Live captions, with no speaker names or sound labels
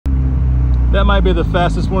That might be the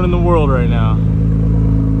fastest one in the world right now.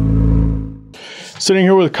 Sitting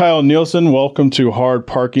here with Kyle Nielsen. Welcome to Hard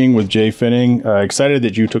Parking with Jhae Pfenning. Excited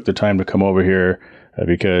that you took the time to come over here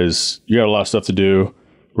because you got a lot of stuff to do.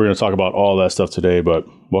 We're going to talk about all that stuff today, but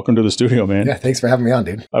welcome to the studio, man. Yeah, thanks for having me on,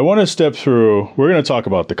 dude. I want to step through. We're going to talk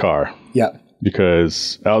about the car. Yeah.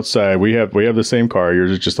 Because outside we have the same car.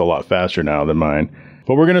 Yours is just a lot faster now than mine.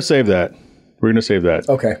 But we're going to save that.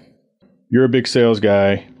 Okay. You're a big sales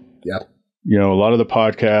guy. Yeah. You know, a lot of the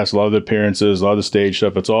podcasts, a lot of the appearances, a lot of the stage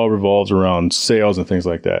stuff, it's all revolves around sales and things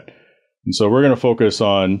like that. And so we're going to focus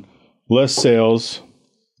on less sales,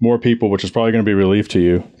 more people, which is probably going to be relief to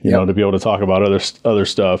you, you know, to be able to talk about other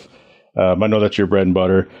stuff. I know that's your bread and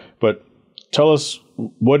butter, but tell us,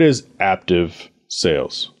 what is Aptiv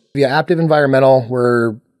Sales? Yeah, Aptiv Environmental.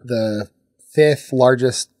 We're the 5th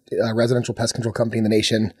largest residential pest control company in the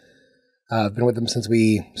nation. I've been with them since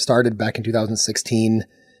we started back in 2016.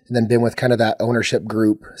 And then been with kind of that ownership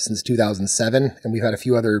group since 2007. And we've had a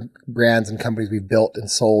few other brands and companies we've built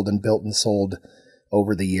and sold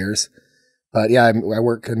over the years. But yeah, I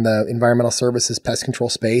work in the environmental services pest control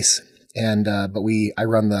space. And but I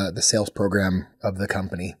run the sales program of the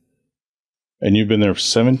company. And you've been there for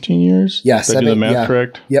 17 years? Yeah. Did I do the math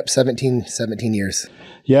correct? Yep, 17 years.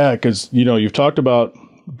 Yeah, because, you know, you've talked about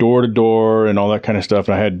door to door and all that kind of stuff.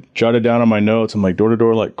 And I had jotted down on my notes, I'm like, door to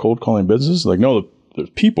door, like cold calling businesses? Like, no, the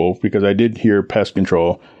people, because I did hear pest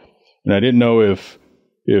control, and I didn't know if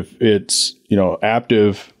it's, you know,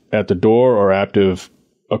 Aptiv at the door or Aptiv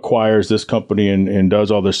acquires this company and does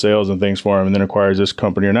all their sales and things for them, and then acquires this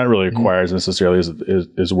company, or not really acquires necessarily,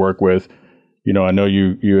 is work with. You know, I know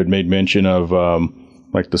you had made mention of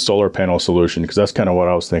like the solar panel solution, because that's kind of what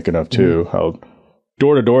I was thinking of too. How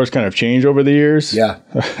door to door has kind of changed over the years. Yeah,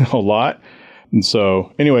 a lot. And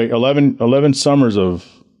so anyway, 11 summers of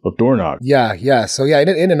door knock. Yeah. So yeah,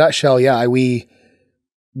 in a nutshell, yeah, we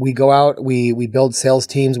go out, we build sales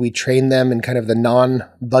teams, we train them in kind of the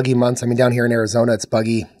non-buggy months. I mean, down here in Arizona, it's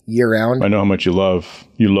buggy year round. I know how much you loved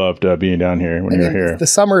being down here when you're here. The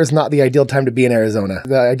summer is not the ideal time to be in Arizona.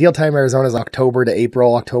 The ideal time in Arizona is October to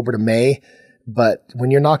April, October to May. But when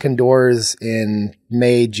you're knocking doors in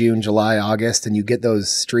May, June, July, August, and you get those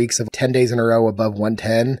streaks of 10 days in a row above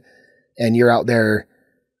 110, and you're out there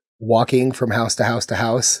walking from house to house to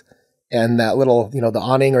house, and that little, you know, the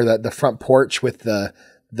awning or the front porch with the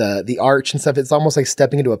arch and stuff, it's almost like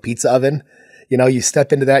stepping into a pizza oven. You know, you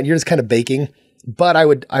step into that and you're just kind of baking. But I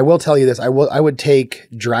will tell you this, I would take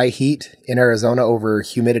dry heat in Arizona over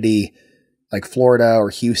humidity like Florida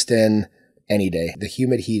or Houston any day. The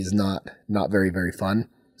humid heat is not very, very fun.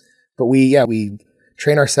 But we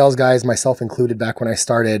train our sales guys, myself included, back when I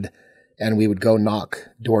started, and we would go knock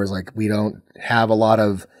doors. Like, we don't have a lot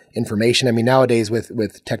of information. I mean, nowadays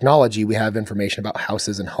with technology, we have information about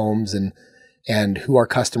houses and homes and who our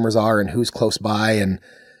customers are and who's close by, and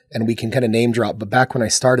we can kind of name drop. But back when I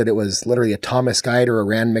started, it was literally a Thomas Guide or a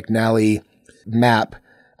Rand McNally map.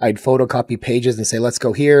 I'd photocopy pages and say, let's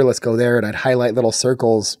go here, let's go there. And I'd highlight little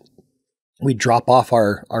circles. We'd drop off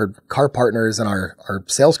our car partners and our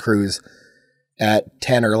sales crews at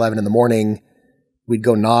 10 or 11 in the morning. We'd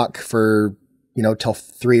go knock for, you know, till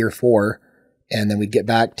 3 or 4. And then we'd get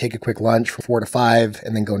back, take a quick lunch from 4 to 5,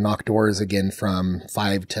 and then go knock doors again from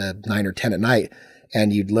 5 to 9 or 10 at night.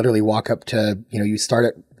 And you'd literally walk up to, you know, you start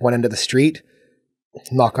at one end of the street,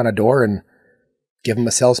 knock on a door and give them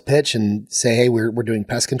a sales pitch and say, hey, we're doing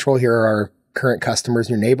pest control. Here are our current customers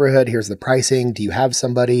in your neighborhood. Here's the pricing. Do you have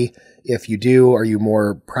somebody? If you do, are you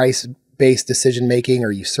more price-based decision-making?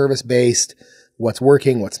 Are you service-based? What's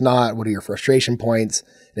working? What's not? What are your frustration points?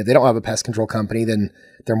 And if they don't have a pest control company, then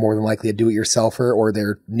they're more than likely a do-it-yourselfer, or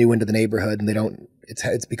they're new into the neighborhood and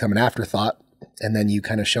it's become an afterthought. And then you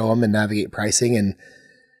kind of show them and navigate pricing. And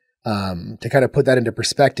to kind of put that into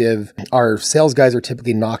perspective, our sales guys are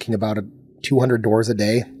typically knocking about 200 doors a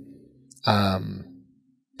day,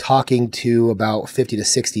 talking to about 50 to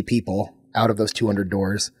 60 people out of those 200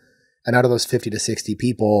 doors. And out of those 50 to 60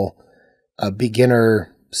 people, a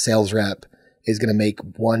beginner sales rep is going to make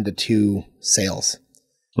 1 to 2 sales.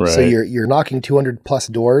 Right. So you're knocking 200 plus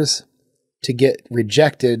doors to get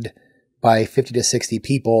rejected by 50 to 60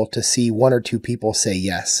 people to see 1 or 2 people say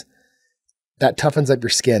yes. That toughens up your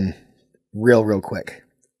skin real quick,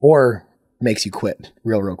 or makes you quit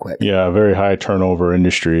real quick. Yeah, very high turnover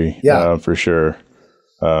industry. Yeah, for sure.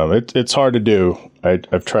 It's hard to do.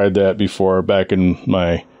 I've tried that before back in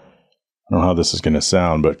my, I don't know how this is going to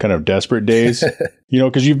sound, but kind of desperate days, you know,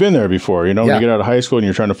 because you've been there before, you know, when you get out of high school and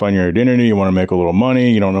you're trying to find your identity, you want to make a little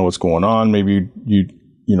money, you don't know what's going on. Maybe you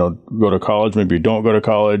go to college, maybe you don't go to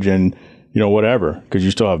college, and, you know, whatever, because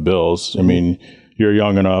you still have bills. I mean, you're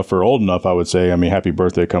young enough or old enough, I would say. I mean, happy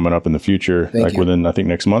birthday coming up in the future, Thank you. Within, I think,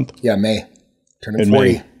 next month. Yeah, May. Turning In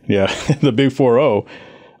 40. May. Yeah, the big 4-0.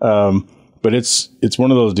 But it's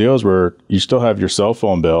one of those deals where you still have your cell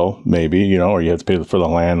phone bill, maybe, or you have to pay for the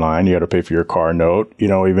landline. You have to pay for your car note.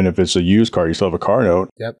 Even if it's a used car, you still have a car note.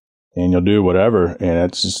 Yep. And you'll do whatever. And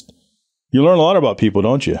it's just, you learn a lot about people,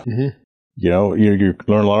 don't you? Mm-hmm. You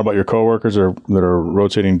learn a lot about your coworkers that are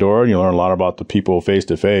rotating door, and you learn a lot about the people face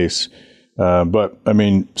to face. But I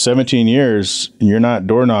mean, 17 years, and you're not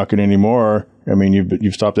door knocking anymore. I mean,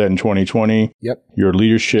 you've stopped that in 2020. Yep. Your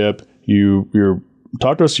leadership, you're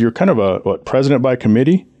talk to us. You're kind of a president by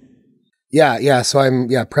committee. Yeah. So I'm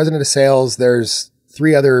president of sales. There's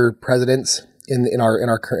 3 other presidents in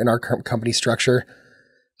our company structure.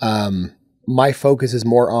 My focus is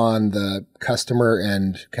more on the customer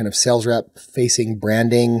and kind of sales rep facing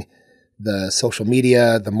branding, the social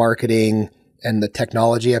media, the marketing, and the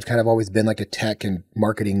technology. I've kind of always been like a tech and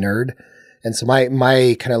marketing nerd. And so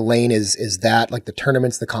my kind of lane is that, like the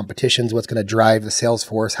tournaments, the competitions, what's going to drive the sales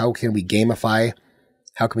force. How can we gamify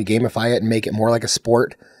it and make it more like a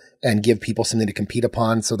sport and give people something to compete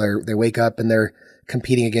upon? So they wake up and they're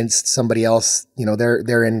competing against somebody else.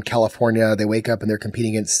 They're in California. They wake up and they're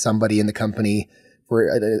competing against somebody in the company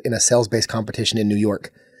in a sales-based competition in New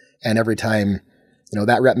York. And every time,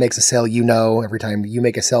 that rep makes a sale, every time you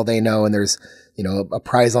make a sale, they know, and there's, a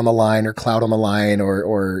prize on the line or cloud on the line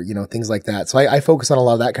or things like that. So I focus on a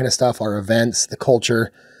lot of that kind of stuff, our events, the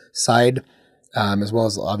culture side, as well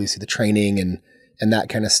as obviously the training and that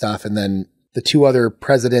kind of stuff. And then the 2 other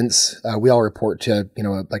presidents, we all report to,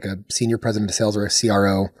 like a senior president of sales or a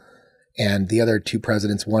CRO. And the other 2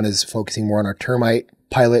 presidents, one is focusing more on our termite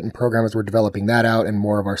pilot and program as we're developing that out, and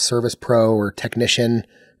more of our service pro or technician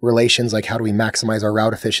relations, like how do we maximize our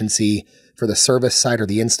route efficiency for the service side or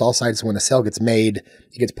the install side. So when a sale gets made,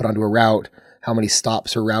 it gets put onto a route. How many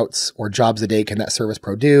stops or routes or jobs a day can that service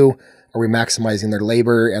pro do? Are we maximizing their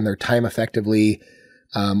labor and their time effectively?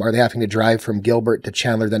 Are they having to drive from Gilbert to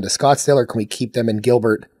Chandler, then to Scottsdale, or can we keep them in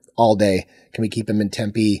Gilbert all day? Can we keep them in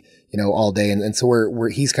Tempe, all day? And so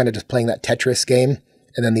he's kind of just playing that Tetris game.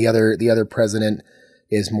 And then the other president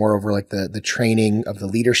is more over like the training of the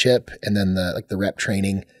leadership, and then the rep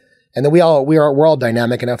training. And then we're all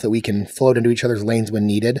dynamic enough that we can float into each other's lanes when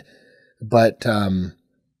needed. But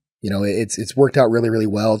it's worked out really, really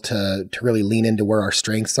well to really lean into where our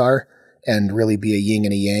strengths are and really be a yin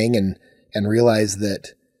and a yang, and realize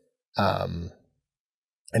that,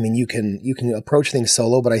 you can approach things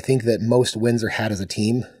solo, but I think that most wins are had as a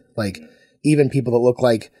team. Like even people that look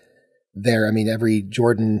like every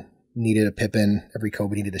Jordan needed a Pippen, every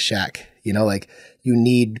Kobe needed a Shaq, you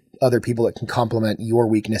need other people that can complement your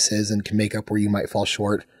weaknesses and can make up where you might fall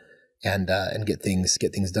short and get things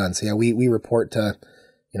done. So yeah, we report to,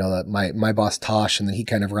 my boss Tosh, and then he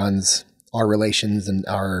kind of runs our relations and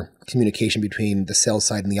our communication between the sales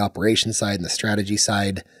side and the operations side and the strategy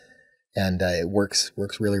side. And it works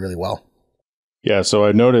really, really well. Yeah. So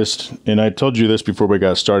I noticed, and I told you this before we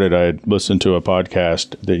got started, I had listened to a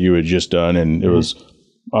podcast that you had just done, and it was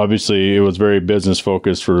very business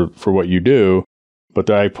focused for what you do, but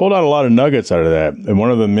I pulled out a lot of nuggets out of that. And one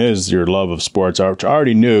of them is your love of sports, which I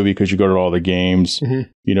already knew because you go to all the games, and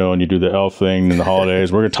you do the elf thing and the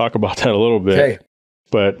holidays. We're going to talk about that a little bit. Okay.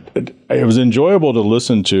 But it was enjoyable to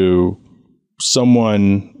listen to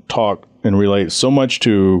someone talk and relate so much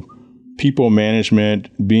to people management,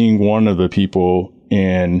 being one of the people,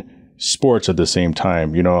 and sports at the same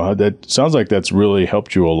time. That sounds like that's really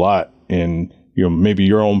helped you a lot in, maybe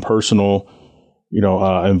your own personal,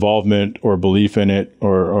 involvement or belief in it,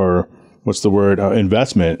 or what's the word,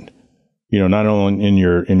 investment, not only in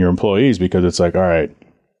your employees, because it's like, all right,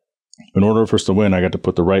 in order for us to win, I got to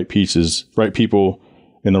put the right people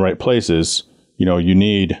in the right places. You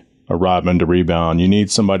need a Rodman to rebound. You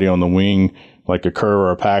need somebody on the wing like a Kerr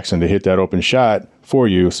or a Paxson to hit that open shot for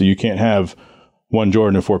you. So you can't have 1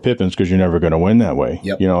 Jordan and 4 Pippins because you're never going to win that way.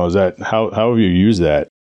 Yep. Is that how have you used that?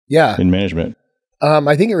 Yeah. In management?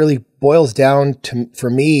 I think it really boils down to,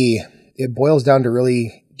 for me,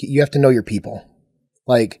 really, you have to know your people.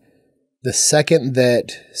 Like the second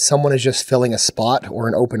that someone is just filling a spot or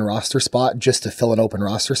an open roster spot just to fill an open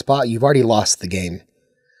roster spot, you've already lost the game.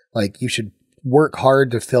 Like you should work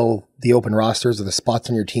hard to fill the open rosters or the spots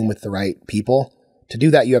on your team with the right people. To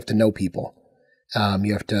do that, you have to know people.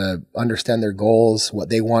 You have to understand their goals, what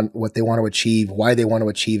they want to achieve, why they want to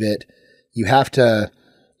achieve it. You have to,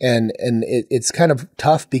 and it's kind of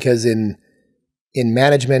tough because in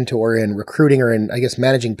management or in recruiting or in, I guess,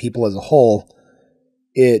 managing people as a whole,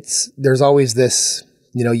 there's always this,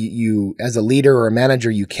 you as a leader or a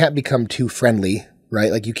manager, you can't become too friendly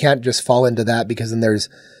right? Like you can't just fall into that, because then there's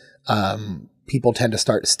people tend to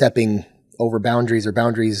start stepping over boundaries, or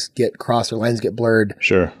boundaries get crossed or lines get blurred.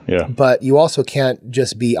 Sure. Yeah. But you also can't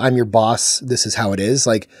just be, I'm your boss, this is how it is.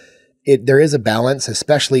 Like there is a balance,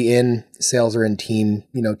 especially in sales or in team,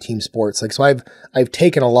 team sports. Like, so I've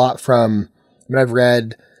taken a lot from, I've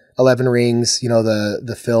read 11 Rings,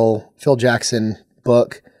 the Phil Jackson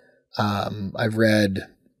book. I've read,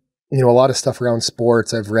 a lot of stuff around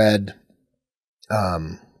sports. I've read,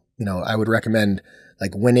 I would recommend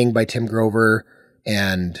like Winning by Tim Grover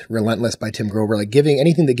and Relentless by Tim Grover, like giving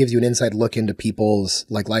anything that gives you an inside look into people's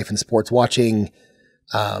like life in sports. Watching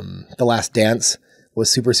The Last Dance was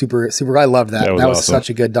super, super, super. I loved that. That was awesome. Such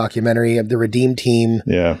a good documentary of the Redeem Team.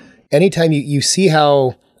 Yeah. Anytime you see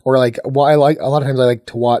how, or like, well, a lot of times I like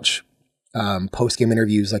to watch post-game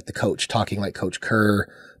interviews, like the coach talking, like Coach Kerr,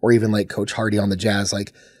 or even like Coach Hardy on the Jazz.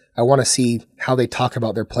 Like I want to see how they talk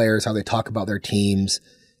about their players, how they talk about their teams.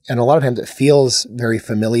 And a lot of times it feels very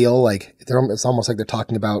familial. Like it's almost like they're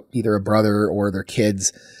talking about either a brother or their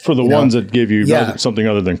kids. For the ones that give you something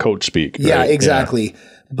other than coach speak. Right? Yeah, exactly. Yeah.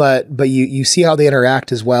 But you see how they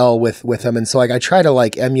interact as well with them. And so like I try to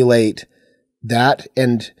like emulate that,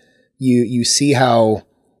 and you see how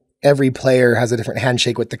every player has a different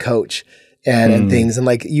handshake with the coach and things. And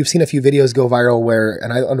like you've seen a few videos go viral where,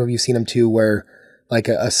 and I don't know if you've seen them too, where like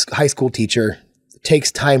a high school teacher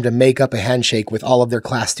takes time to make up a handshake with all of their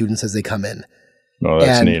class students as they come in. Oh,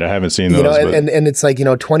 that's neat. I haven't seen those. And it's like,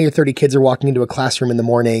 20 or 30 kids are walking into a classroom in the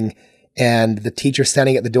morning, and the teacher's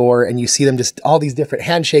standing at the door, and you see them just all these different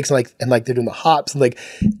handshakes, and like they're doing the hops,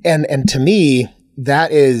 and to me,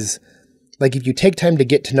 that is like, if you take time to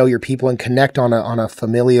get to know your people and connect on a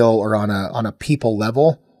familial or on a people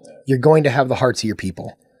level, you're going to have the hearts of your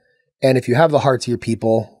people. And if you have the hearts of your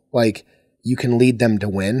people, like you can lead them to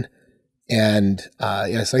win. And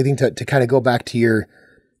so I think to kind of go back to your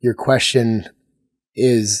question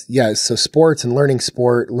is, so sports and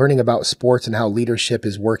learning about sports and how leadership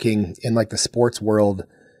is working in like the sports world.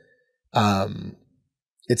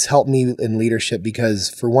 It's helped me in leadership because,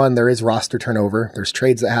 for one, there is roster turnover. There's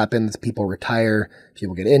trades that happen. People retire.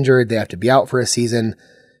 People get injured. They have to be out for a season.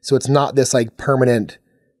 So it's not this like permanent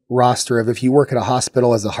roster of, if you work at a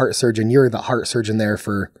hospital as a heart surgeon, you're the heart surgeon there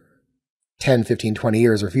for 10, 15, 20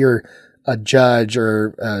 years. Or if you're a judge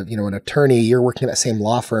or, an attorney, you're working at that same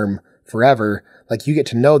law firm forever. Like you get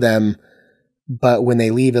to know them, but when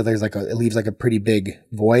they leave, it leaves like a pretty big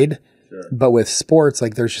void. Sure. But with sports,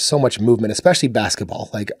 like there's just so much movement, especially basketball.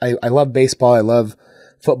 Like I love baseball, I love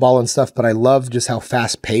football and stuff, but I love just how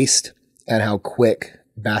fast paced and how quick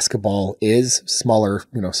basketball is. Smaller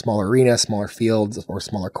arena, smaller fields, or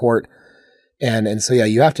smaller court. And so,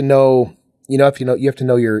 you have to know, you have to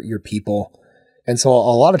know your people. And so a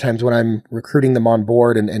lot of times when I'm recruiting them on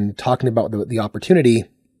board and talking about the opportunity,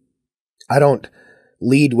 I don't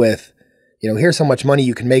lead with, here's how much money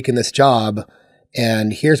you can make in this job,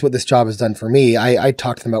 and here's what this job has done for me. I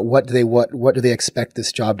talk to them about what do they expect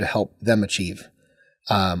this job to help them achieve.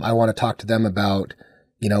 I want to talk to them about,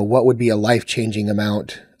 what would be a life-changing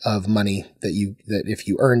amount of money that if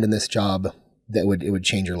you earned in this job, it would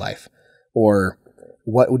change your life. Or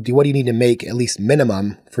what do you need to make at least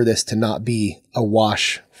minimum for this to not be a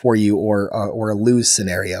wash for you or a lose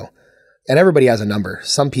scenario. And everybody has a number.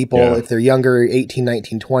 Some people, if they're younger, 18,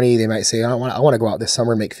 19, 20, they might say, I want to go out this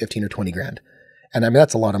summer and make 15 or 20 grand. And I mean,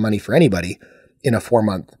 that's a lot of money for anybody in a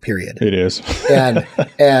 4-month period. It is.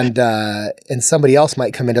 and somebody else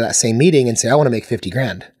might come into that same meeting and say, I want to make 50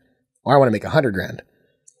 grand, or I want to make 100 grand.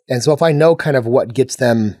 And so if I know kind of what gets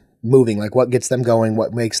them moving, like what gets them going,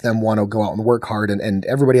 what makes them want to go out and work hard, and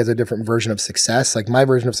everybody has a different version of success. Like my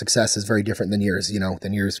version of success is very different than yours,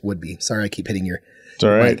 than yours would be. Sorry, I keep hitting your It's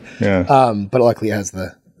all right. mic. Yeah. But luckily it has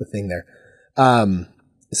the thing there.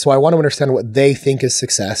 So I want to understand what they think is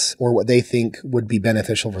success, or what they think would be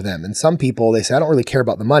beneficial for them. And some people, they say, I don't really care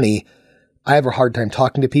about the money. I have a hard time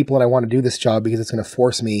talking to people, and I want to do this job because it's going to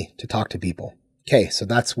force me to talk to people. Okay, so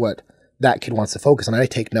that's what that kid wants to focus on. I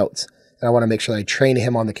take notes, and I want to make sure that I train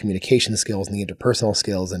him on the communication skills and the interpersonal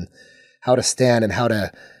skills, and how to stand, and how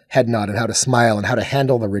to head nod, and how to smile, and how to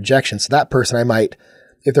handle the rejection. So that person, I might,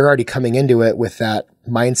 if they're already coming into it with that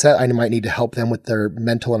mindset, I might need to help them with their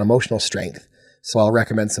mental and emotional strength. So I'll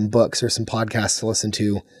recommend some books or some podcasts to listen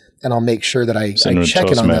to, and I'll make sure that I check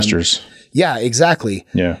in on them. Yeah, exactly.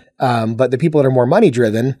 Yeah. But the people that are more money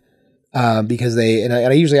driven, because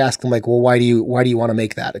I usually ask them like, well, why do you want to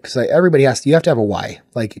make that? Because everybody you have to have a why.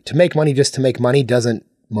 Like, to make money just to make money doesn't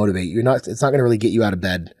motivate you. It's not going to really get you out of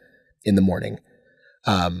bed in the morning.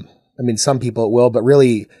 I mean, some people it will, but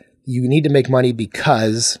really you need to make money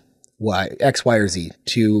because why? X, Y, or Z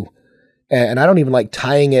And I don't even like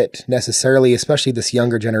tying it necessarily, especially this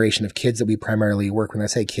younger generation of kids that we primarily work with. I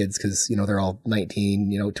say kids because, they're all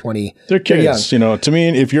 19, 20. They're kids, to me,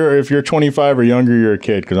 if you're 25 or younger, you're a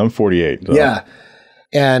kid because I'm 48. So. Yeah.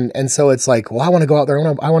 And so it's like, well, I want to go out there.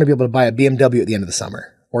 I want to be able to buy a BMW at the end of the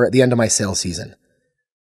summer or at the end of my sales season.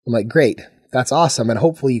 I'm like, great. That's awesome. And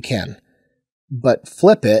hopefully you can, but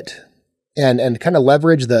flip it and kind of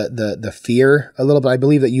leverage the fear a little bit. I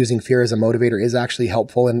believe that using fear as a motivator is actually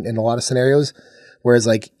helpful in a lot of scenarios. Whereas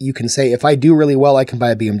like you can say, if I do really well, I can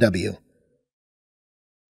buy a BMW.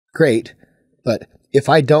 Great. But if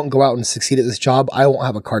I don't go out and succeed at this job, I won't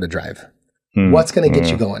have a car to drive. What's going to get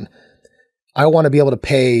you going? I want to be able to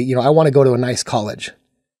pay, I want to go to a nice college.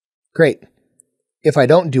 Great. If I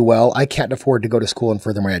don't do well, I can't afford to go to school and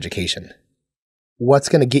further my education. What's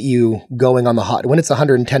going to get you going on when it's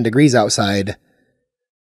 110 degrees outside,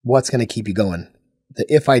 what's going to keep you going?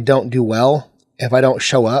 If I don't do well, if I don't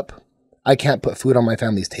show up, I can't put food on my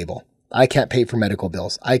family's table. I can't pay for medical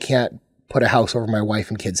bills. I can't put a house over my wife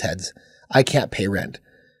and kids' heads. I can't pay rent.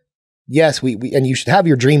 Yes, and you should have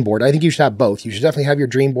your dream board. I think you should have both. You should definitely have your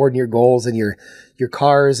dream board and your goals and your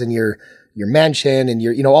cars and your mansion and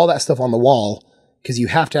your, all that stuff on the wall, because you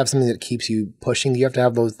have to have something that keeps you pushing. You have to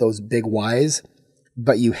have those big whys.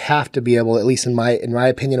 But you have to be able, at least in my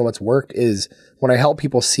opinion, what's worked is when I help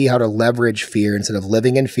people see how to leverage fear instead of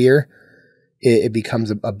living in fear, it becomes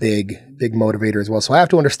a big motivator as well. So I have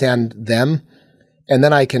to understand them. And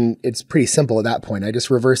then it's pretty simple at that point. I just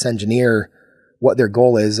reverse engineer what their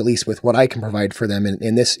goal is, at least with what I can provide for them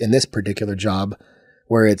in this particular job,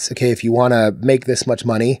 where it's, okay, if you want to make this much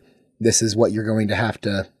money, this is what you're going to have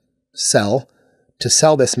to sell. To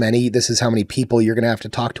sell this many, this is how many people you're going to have to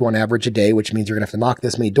talk to on average a day, which means you're going to have to knock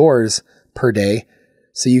this many doors per day.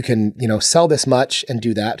 So you can, sell this much and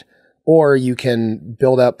do that. Or you can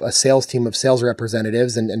build up a sales team of sales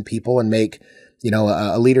representatives and people and make,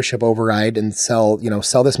 a leadership override and sell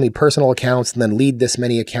this many personal accounts and then lead this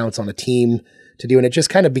many accounts on a team to do. And it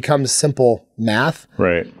just kind of becomes simple math.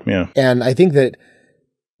 Right. Yeah. And I think that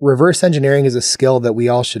reverse engineering is a skill that we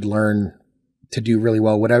all should learn to do really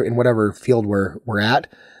well, whatever field we're at.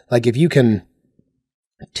 Like if you can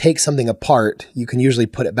take something apart, you can usually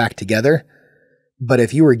put it back together. But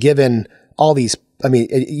if you were given all these,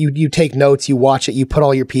 you take notes, you watch it, you put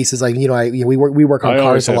all your pieces. Like we work on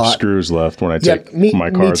cars a lot. I have screws left when I take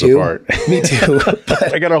my cars apart. Me too.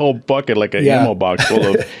 I got a whole bucket, like an ammo box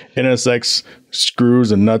full of NSX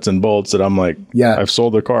screws and nuts and bolts that I'm like, I've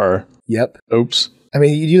sold the car. Yep. Oops.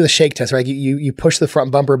 You do the shake test, right? You push the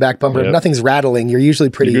front bumper, back bumper. Yep. Nothing's rattling. You're usually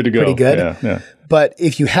pretty good. Yeah. But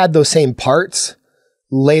if you had those same parts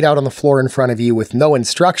laid out on the floor in front of you with no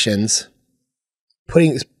instructions,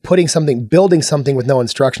 building something with no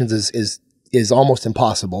instructions is almost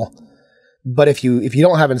impossible. But if you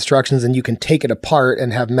don't have instructions and you can take it apart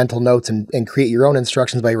and have mental notes and create your own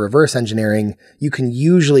instructions by reverse engineering, you can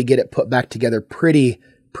usually get it put back together pretty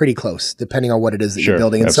close, depending on what it is that you're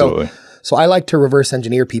building. And absolutely. So I like to reverse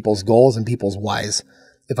engineer people's goals and people's whys.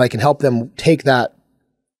 If I can help them take that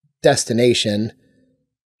destination,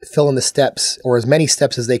 fill in the steps or as many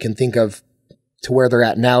steps as they can think of to where they're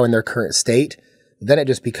at now in their current state, then it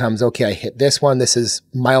just becomes, okay, I hit this one. This is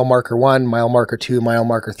mile marker 1, mile marker 2, mile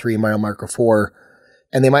marker 3, mile marker 4.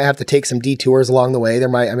 And they might have to take some detours along the way.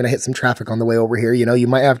 I'm going to hit some traffic on the way over here. You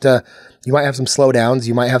might have some slowdowns.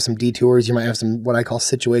 You might have some detours. You might have some, what I call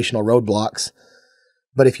situational roadblocks.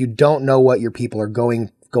 But if you don't know what your people are going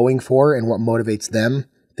for and what motivates them,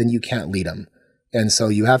 then you can't lead them. And so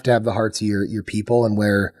you have to have the hearts of your people, and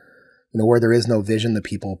where there is no vision, the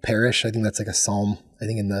people perish. I think that's like a psalm, I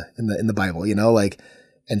think in the Bible,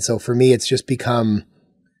 and so for me, it's just become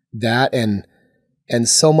that and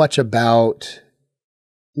so much about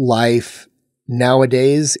life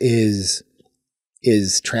nowadays is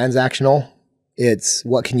transactional. It's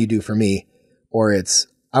what can you do for me? Or it's,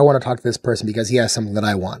 I want to talk to this person because he has something that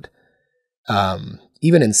I want.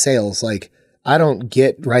 Even in sales, like I don't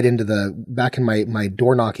get right into back in my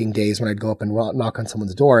door knocking days when I'd go up and knock on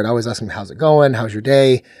someone's door and I always ask them, how's it going? How's your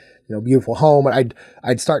day? Beautiful home. And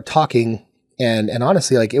I'd start talking and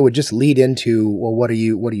honestly, like it would just lead into, well, what are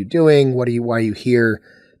you doing? Why are you here?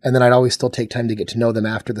 And then I'd always still take time to get to know them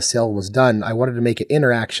after the sale was done. I wanted to make it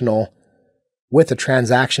interactional with a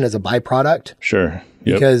transaction as a byproduct. Sure.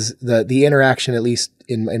 Yep. Because the interaction, at least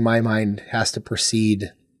in my mind, has to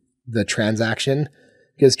precede the transaction.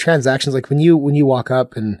 Because transactions, like when you walk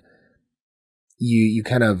up and you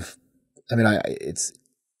kind of,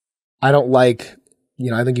 I don't like,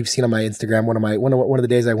 I think you've seen on my Instagram, one of the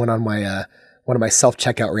days I went on my, one of my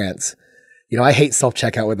self-checkout rants. I hate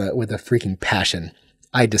self-checkout with a freaking passion.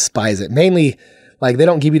 I despise it. Mainly, Like they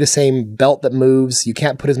don't give you the same belt that moves. You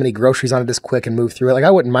can't put as many groceries on it as quick and move through it. Like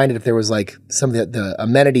I wouldn't mind it if there was like some of the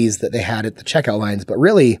amenities that they had at the checkout lines, but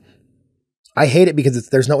really I hate it because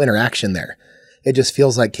there's no interaction there. It just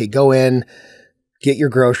feels like, okay, go in, get your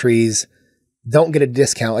groceries, don't get a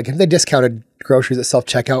discount. Like if they discounted groceries at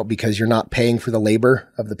self-checkout because you're not paying for the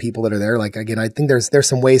labor of the people that are there. Like again, I think there's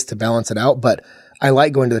some ways to balance it out, but I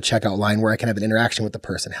like going to the checkout line where I can have an interaction with the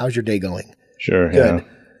person. How's your day going? Sure. Good. Yeah.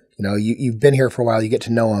 You know, you've been here for a while, you get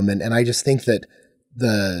to know them. And I just think that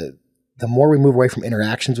the more we move away from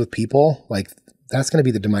interactions with people, like that's going to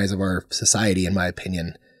be the demise of our society, in my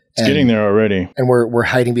opinion. It's getting there already. And we're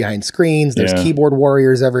hiding behind screens. There's keyboard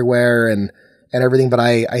warriors everywhere and everything. But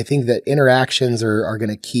I think that interactions are going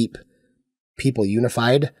to keep people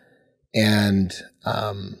unified. And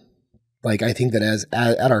like I think that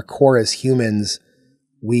at our core as humans,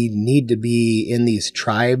 we need to be in these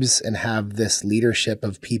tribes and have this leadership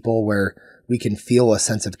of people where we can feel a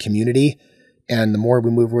sense of community. And the more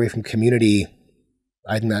we move away from community,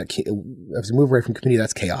 I think that as we move away from community,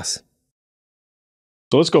 that's chaos.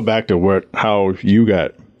 So let's go back to how you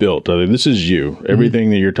got built. I mean, this is you.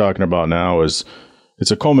 Everything that you're talking about now it's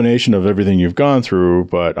a culmination of everything you've gone through,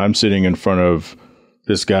 but I'm sitting in front of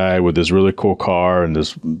this guy with this really cool car and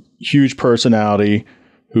this huge personality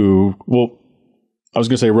who, well, I was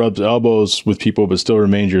going to say rubs elbows with people, but still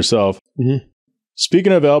remains yourself. Mm-hmm.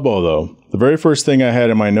 Speaking of elbow, though, the very first thing I had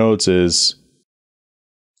in my notes is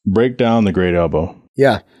break down the great elbow.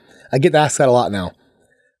 Yeah, I get asked that a lot now.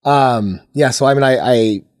 Yeah, so I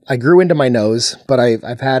mean, I grew into my nose, but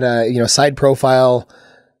I've had a side profile.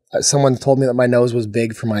 Someone told me that my nose was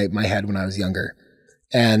big for my head when I was younger,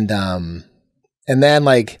 and then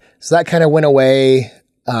so that kind of went away.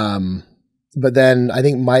 But then I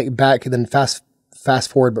think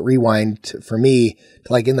fast forward, but rewind for me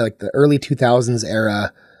to in the early 2000s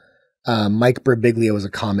era. Mike Birbiglia was a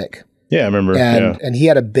comic. Yeah, I remember. And he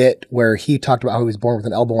had a bit where he talked about how he was born with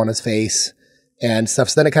an elbow on his face and stuff.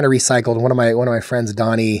 So then it kind of recycled. And one of my friends,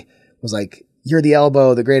 Donnie, was like, "You're the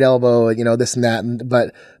elbow, the great elbow, this and that."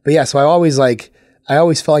 But yeah, so I always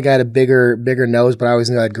felt like I had a bigger nose, but I always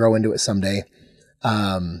knew I'd grow into it someday.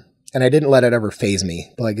 And I didn't let it ever phase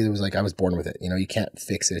me. But it was I was born with it. You can't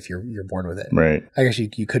fix it if you're born with it. Right. I guess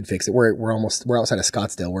you could fix it. We're outside of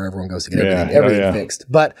Scottsdale where everyone goes to get everything fixed.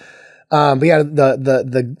 But yeah,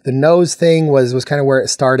 the nose thing was kind of where it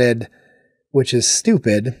started, which is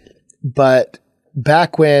stupid. But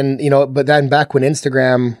back when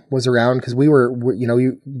Instagram was around, because we were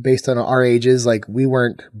based on our ages, we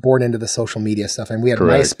weren't born into the social media stuff, and we had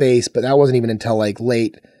Correct. MySpace, but that wasn't even until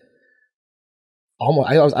late. Almost,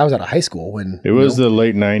 I was out of high school when it was the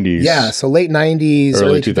late 90s. Yeah, so late 90s,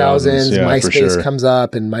 early 2000s. Yeah, MySpace comes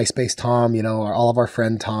up, and MySpace Tom, all of our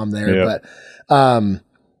friend Tom there. Yep. But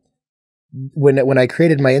when I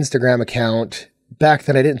created my Instagram account back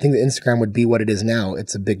then, I didn't think that Instagram would be what it is now.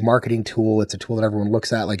 It's a big marketing tool. It's a tool that everyone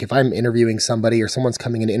looks at. If I'm interviewing somebody or someone's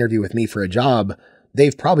coming in to interview with me for a job,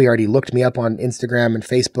 they've probably already looked me up on Instagram and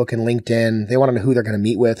Facebook and LinkedIn. They want to know who they're going to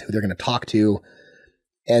meet with, who they're going to talk to.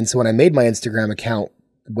 And so when I made my Instagram account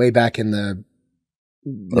way back in the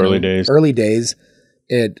early days,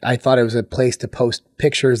 I thought it was a place to post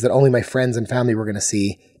pictures that only my friends and family were going to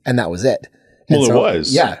see. And that was it. And it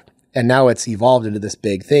was. Yeah. And now it's evolved into this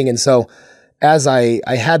big thing. And so as I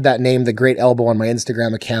had that name, The Great Elbow, on my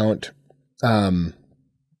Instagram account,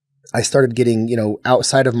 I started getting,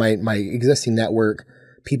 outside of my existing network,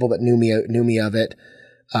 people that knew me of it,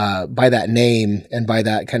 by that name, and by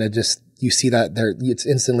that kind of just, you see that it's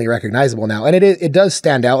instantly recognizable now. And it does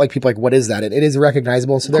stand out. People what is that? It is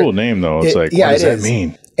recognizable. So cool name though. It's what does that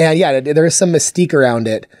mean? And yeah, there is some mystique around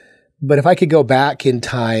it. But if I could go back in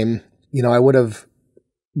time, I would have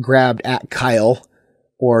grabbed at Kyle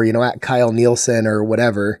or, at Kyle Nielsen or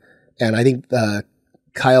whatever. And I think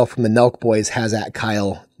Kyle from the Nelk Boys has at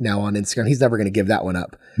Kyle now on Instagram. He's never going to give that one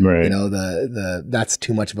up. Right. That's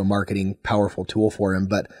too much of a marketing powerful tool for him.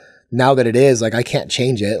 But now that it is, I can't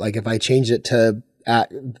change it. If I change it to at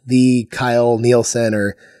the Kyle Nielsen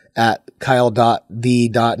or at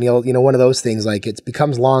Kyle.the.Neil, one of those things, it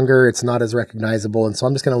becomes longer. It's not as recognizable. And so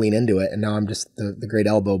I'm just going to lean into it. And now I'm just the great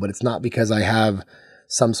elbow, but it's not because I have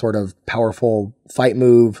some sort of powerful fight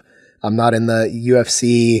move. I'm not in the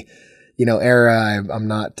UFC, era. I'm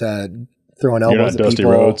not throwing elbows at Dusty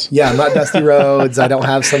people. Rhodes. Yeah, I'm not Dusty Rhodes. I don't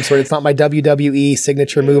have it's not my WWE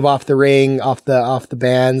signature move off the ring, off the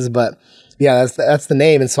bands, but yeah, that's the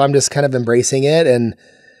name. And so I'm just kind of embracing it. And,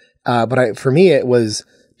 for me, it was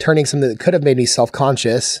turning something that could have made me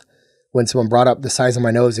self-conscious when someone brought up the size of my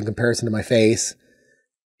nose in comparison to my face,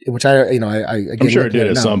 which I again, I'm sure it did it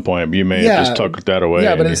at now. some point, but you may have just tucked that away.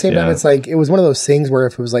 Yeah, but at the same time, it's like, it was one of those things where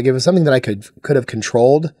if it was something that I could have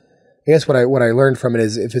controlled, I guess what I learned from it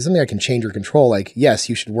is if it's something I can change or control, like, yes,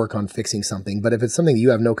 you should work on fixing something. But if it's something that you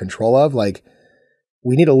have no control of, like,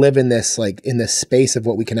 we need to live in this space of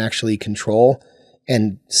what we can actually control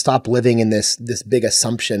and stop living in this big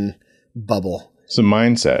assumption bubble. It's a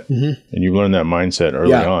mindset. And you learned that mindset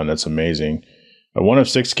early on. That's amazing. One of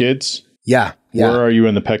 6 kids? Yeah. Where are you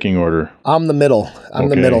in the pecking order? I'm the middle.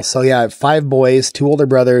 The middle. So I have 5 boys, 2 older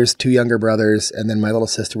brothers, 2 younger brothers, and then my little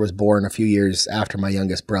sister was born a few years after my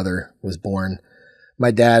youngest brother was born.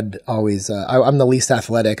 My dad always, I'm the least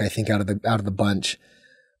athletic, I think, out of the bunch.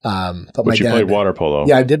 But my dad played water polo.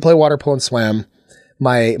 Yeah, I did play water polo and swam.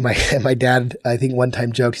 My dad, I think one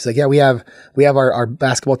time joked, he's like, yeah, we have our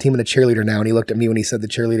basketball team and a cheerleader now. And he looked at me when he said the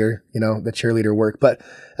cheerleader work. But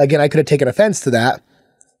again, I could have taken offense to that.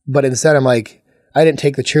 But instead I'm like, I didn't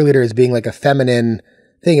take the cheerleader as being like a feminine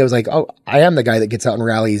thing. It was like, oh, I am the guy that gets out and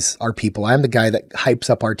rallies our people. I am the guy that hypes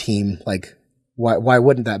up our team. Like, why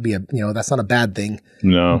wouldn't that be that's not a bad thing.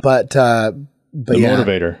 No. But the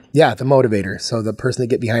motivator. Yeah, the motivator. So the person that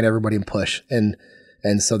get behind everybody and push. And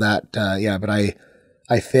so that, but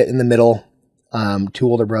I fit in the middle, 2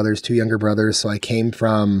 older brothers, 2 younger brothers. So I came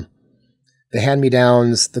from the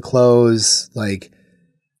hand-me-downs, the clothes, like,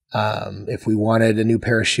 if we wanted a new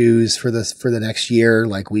pair of shoes for the next year,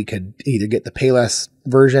 like, we could either get the Payless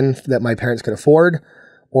version that my parents could afford,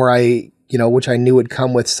 or which I knew would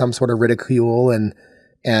come with some sort of ridicule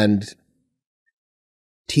and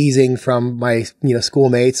teasing from my,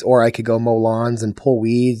 schoolmates, or I could go mow lawns and pull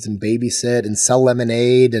weeds and babysit and sell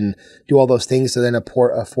lemonade and do all those things to then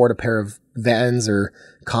afford a pair of Vans or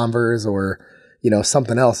Converse or,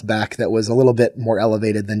 something else back that was a little bit more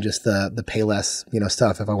elevated than just the Payless,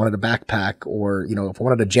 stuff. If I wanted a backpack or, if I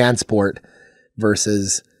wanted a JanSport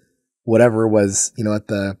versus whatever was, at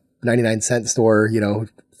the 99-cent store,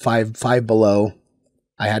 five below,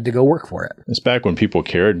 I had to go work for it. It's back when people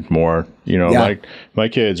cared more, my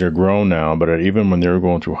kids are grown now, but even when they were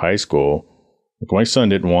going through high school, like, my son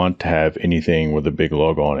didn't want to have anything with a big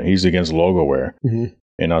logo on it. He's against logo wear.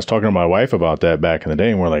 And I was talking to my wife about that back in the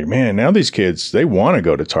day, and we're like, man, now these kids, they want to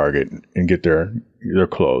go to Target and get their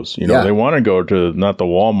clothes. They want to go to, not the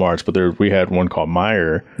Walmarts, but we had one called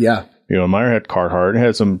Meijer. Yeah. Meijer had Carhartt,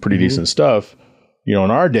 had some pretty decent stuff. In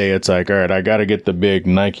our day, it's like, all right, I got to get the big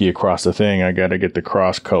Nike across the thing. I got to get the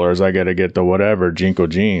cross colors. I got to get the whatever, Jinko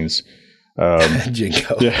jeans.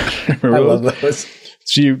 Jinko. Yeah. I love those.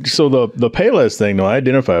 So the Payless thing, though, I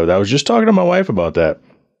identify with that. I was just talking to my wife about that.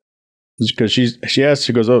 Because she asked,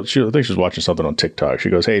 she goes, I think she was watching something on TikTok.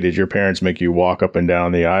 She goes, hey, did your parents make you walk up and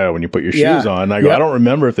down the aisle when you put your shoes on? And I go, I don't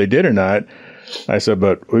remember if they did or not. I said,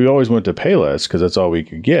 but we always went to Payless because that's all we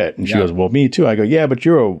could get. And she goes, well, me too. I go, yeah, but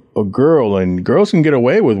you're a girl and girls can get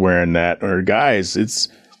away with wearing that. Or guys,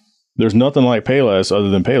 there's nothing like Payless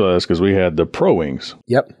other than Payless because we had the Pro Wings.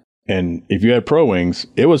 Yep. And if you had Pro Wings,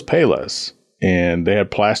 it was Payless. And they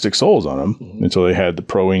had plastic soles on them. And so they had the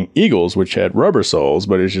Pro Wing Eagles, which had rubber soles.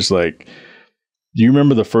 But it's just like, do you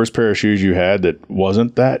remember the first pair of shoes you had that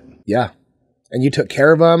wasn't that? Yeah. And you took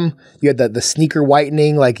care of them. You had the sneaker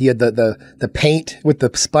whitening, like you had the paint with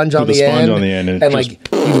the sponge on the end. And like,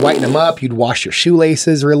 you'd whiten them up. You'd wash your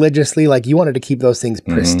shoelaces religiously. Like, you wanted to keep those things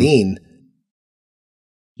pristine.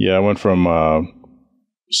 Yeah, I went from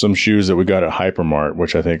some shoes that we got at Hypermart,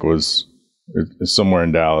 which I think was somewhere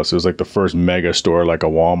in Dallas. It was like the first mega store, like a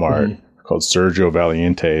Walmart, called Sergio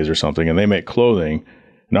Valiente's or something. And they make clothing.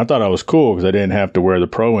 And I thought I was cool because I didn't have to wear the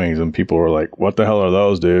Pro Wings. And people were like, what the hell are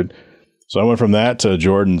those, dude? So I went from that to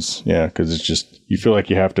Jordans. Yeah, because it's just, you feel like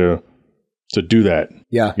you have to do that.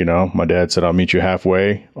 Yeah. My dad said, I'll meet you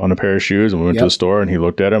halfway on a pair of shoes. And we went to the store and he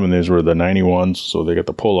looked at them and these were the 91s. So they got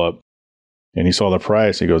the pull up. And he saw the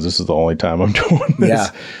price. He goes, this is the only time I'm doing this.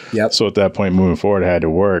 Yeah. Yep. So at that point, moving forward, I had to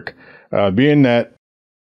work. Being that,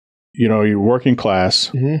 you're working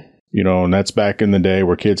class, and that's back in the day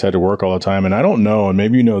where kids had to work all the time. And I don't know, and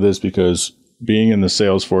maybe you know this because being in the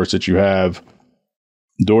sales force that you have,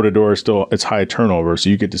 door to door, still, it's high turnover. So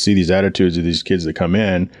you get to see these attitudes of these kids that come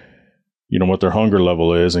in, what their hunger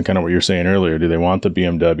level is and kind of what you're saying earlier. Do they want the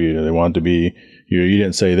BMW? Do they want to be, you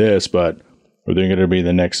didn't say this, but are they going to be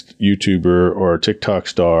the next YouTuber or TikTok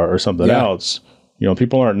star or something else?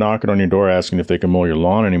 People aren't knocking on your door asking if they can mow your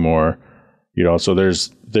lawn anymore. So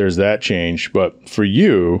there's that change. But for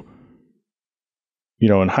you,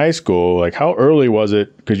 in high school, like how early was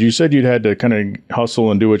it? Because you said you'd had to kind of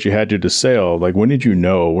hustle and do what you had to sell. Like when did you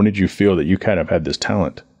know? When did you feel that you kind of had this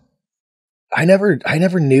talent? I never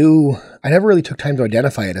really took time to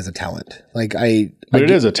identify it as a talent. Like but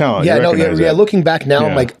it is a talent. Yeah, You no, yeah. Looking back now,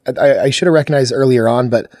 I'm like, I should have recognized earlier on,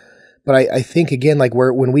 but I think again, like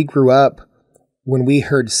when we grew up, when we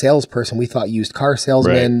heard salesperson, we thought used car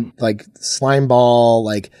salesman, like slime ball,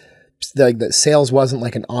 like that sales wasn't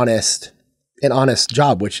like an honest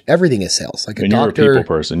job, which everything is sales. Like a doctor, you're a people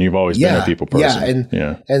person. You've always been a people person.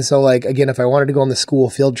 And so like, again, if I wanted to go on the school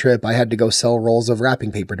field trip, I had to go sell rolls of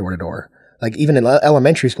wrapping paper door to door. Like even in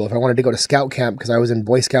elementary school, if I wanted to go to scout camp, because I was in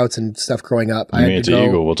Boy Scouts and stuff growing up, I had to go.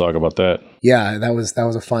 Eagle. We'll talk about that. Yeah, that was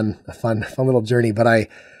a fun little journey. But I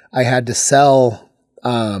had to sell.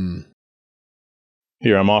 Here,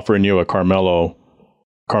 I'm offering you a Carmelo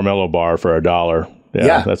bar for $1.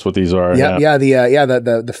 Yeah, that's what these are.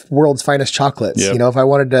 The world's finest chocolates. Yep. You know, if I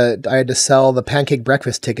wanted to, I had to sell the pancake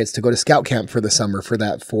breakfast tickets to go to scout camp for the summer for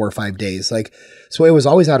that 4 or 5 days. Like, so it was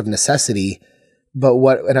always out of necessity. But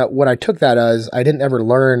what I took that as, I didn't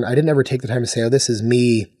ever take the time to say, oh, this is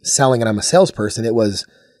me selling and I'm a salesperson. It was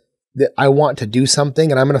that I want to do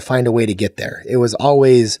something and I'm going to find a way to get there. It was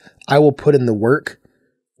always, I will put in the work,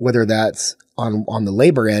 whether that's on the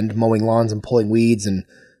labor end, mowing lawns and pulling weeds and,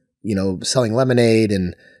 you know, selling lemonade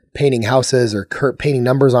and painting houses or painting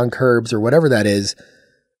numbers on curbs or whatever that is.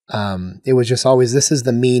 It was just always, this is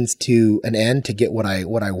the means to an end to get what I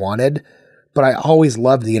wanted. But I always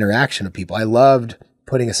loved the interaction of people. I loved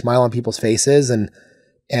putting a smile on people's faces. And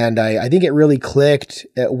I think it really clicked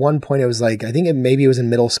at one point. It was like, I think maybe it was in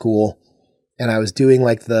middle school and I was doing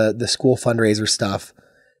like the school fundraiser stuff.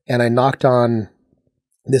 And I knocked on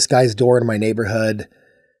this guy's door in my neighborhood.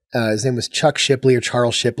 His name was Chuck Shipley or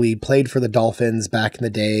Charles Shipley, played for the Dolphins back in the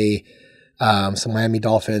day, some Miami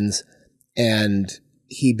Dolphins. And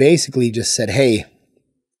he basically just said, hey,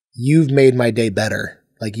 you've made my day better.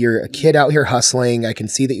 Like, you're a kid out here hustling. I can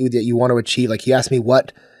see that you want to achieve. Like, he asked me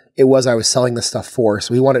what it was I was selling this stuff for.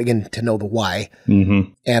 So he wanted again to know the why.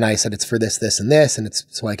 Mm-hmm. And I said, it's for this, this, and this. And it's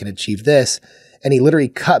so I can achieve this. And he literally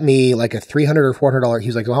cut me like a $300 or $400. He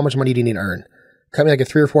was like, well, how much money do you need to earn? Cut me like a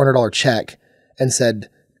 $300 or $400 check and said,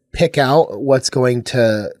 pick out what's going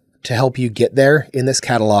to help you get there in this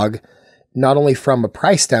catalog, not only from a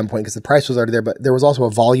price standpoint, because the price was already there, but there was also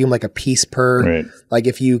a volume, like a piece per, right. Like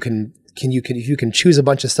if you can choose a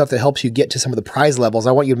bunch of stuff that helps you get to some of the prize levels,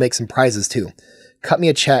 I want you to make some prizes too. Cut me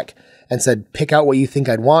a check and said, pick out what you think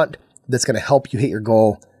I'd want that's going to help you hit your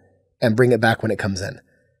goal and bring it back when it comes in.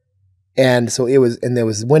 And so there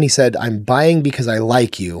was when he said, I'm buying because I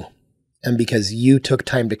like you and because you took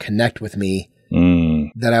time to connect with me,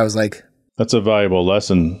 that I was like, that's a valuable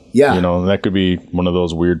lesson. Yeah. You know, that could be one of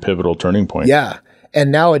those weird pivotal turning points. Yeah.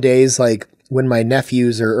 And nowadays, like when my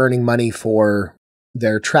nephews are earning money for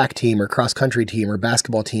their track team or cross country team or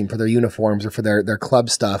basketball team for their uniforms or for their club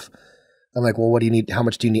stuff, I'm like, well, what do you need? How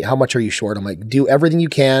much do you need? How much are you short? I'm like, do everything you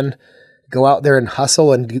can, go out there and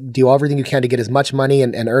hustle and do everything you can to get as much money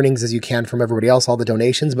and earnings as you can from everybody else, all the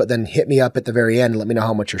donations, but then hit me up at the very end and let me know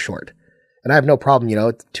how much you're short. And I have no problem, you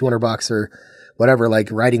know, $200 or whatever, like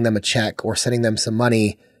writing them a check or sending them some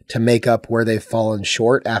money to make up where they've fallen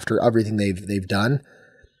short after everything they've done.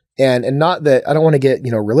 And not that I don't want to get,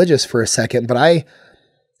 you know, religious for a second, but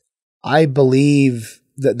I believe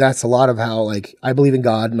that that's a lot of how, like, I believe in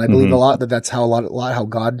God, and I believe a lot that that's how a lot how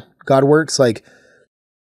God works. Like,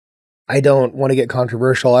 I don't want to get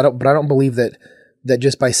controversial. But I don't believe that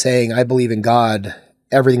just by saying I believe in God,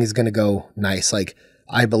 everything is going to go nice. Like,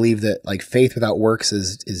 I believe that like faith without works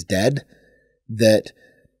is dead. That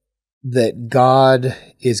God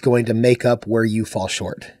is going to make up where you fall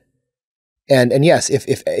short. And yes,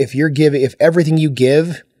 if you're giving, if everything you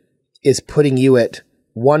give is putting you at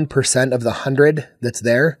 1% of the 100 that's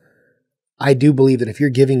there, I do believe that if you're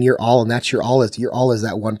giving your all and that's your all is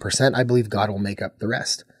that 1%, I believe God will make up the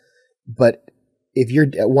rest. But if you're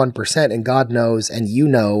at 1% and God knows, and you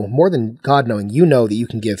know, more than God knowing, you know that you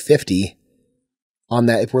can give 50 on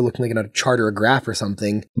that, if we're looking like at a chart or a graph or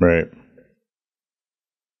something. Right.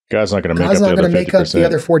 God's not going to make up the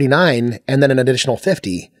other 49 and then an additional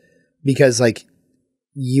 50, because like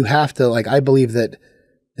you have to, like, I believe that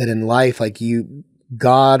in life, like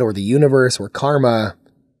God or the universe or karma,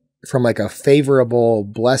 from like a favorable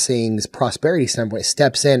blessings, prosperity standpoint,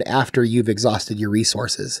 steps in after you've exhausted your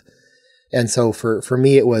resources. And so for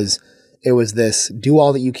me, it was this, do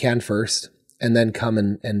all that you can first and then come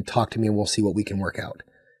and talk to me and we'll see what we can work out.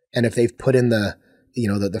 And if they've put in the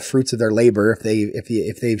fruits of their labor,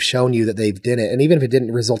 if they've shown you that they've done it, and even if it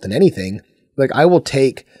didn't result in anything, like I will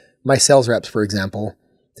take my sales reps, for example,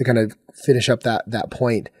 to kind of finish up that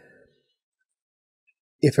point.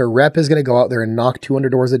 If a rep is going to go out there and knock 200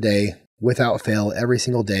 doors a day, without fail every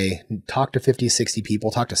single day, talk to 50, 60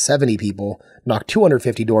 people, talk to 70 people, knock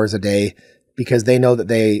 250 doors a day because they know that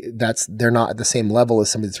they're not at the same level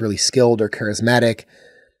as somebody that's really skilled or charismatic,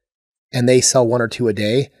 and they sell 1 or 2 a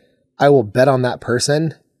day, I will bet on that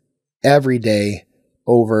person every day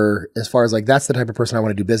over, as far as like, that's the type of person I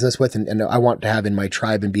want to do business with and I want to have in my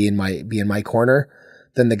tribe and be in my corner,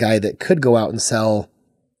 than the guy that could go out and sell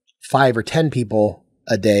 5 or 10 people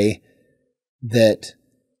a day that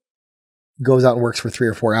goes out and works for 3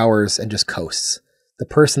 or 4 hours and just coasts. The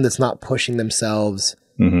person that's not pushing themselves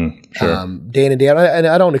day in and day out. And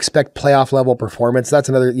I don't expect playoff level performance. That's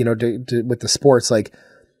another, with the sports, like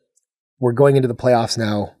we're going into the playoffs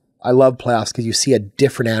now. I love playoffs because you see a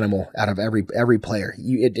different animal out of every player.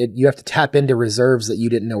 You have to tap into reserves that you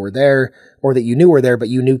didn't know were there, or that you knew were there, but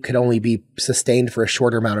you knew could only be sustained for a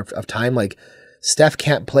shorter amount of time. Like Steph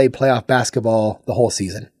can't play playoff basketball the whole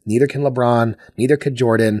season. Neither can LeBron. Neither could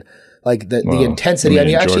Jordan. Like the intensity.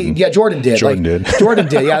 Jordan did. Jordan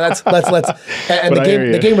did. Yeah, let's. And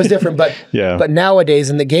the game was different, but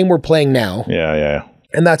nowadays in the game we're playing now. Yeah.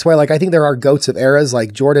 And that's why, like, I think there are GOATs of eras.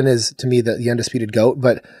 Like Jordan is to me the undisputed GOAT,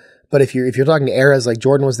 but if you're talking eras, like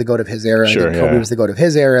Jordan was the GOAT of his era, Kobe was the GOAT of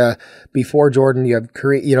his era. Before Jordan, you have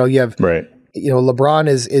LeBron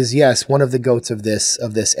is yes, one of the GOATs of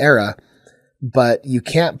this era, but you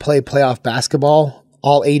can't play playoff basketball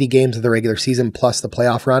all 80 games of the regular season plus the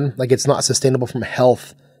playoff run. Like it's not sustainable from a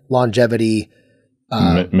health, longevity,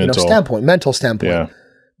 mental standpoint. Yeah.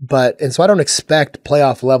 And so I don't expect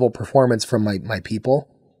playoff level performance from my people.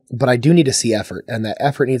 But I do need to see effort, and that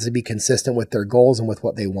effort needs to be consistent with their goals and with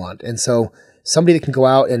what they want. And so somebody that can go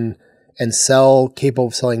out and capable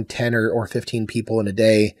of selling 10 or 15 people in a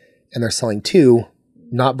day, and they're selling 2,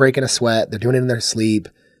 not breaking a sweat, they're doing it in their sleep,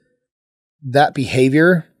 that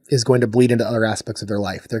behavior is going to bleed into other aspects of their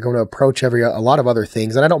life. They're going to approach a lot of other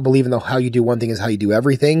things. And I don't believe in how you do one thing is how you do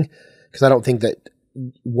everything, because I don't think that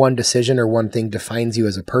one decision or one thing defines you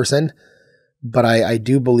as a person. But I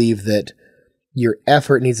do believe that your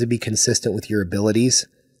effort needs to be consistent with your abilities.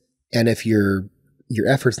 And if your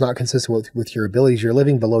effort's not consistent with your abilities, you're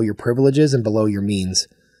living below your privileges and below your means.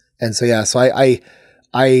 And so, yeah, so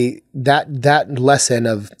that lesson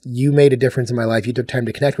of you made a difference in my life. You took time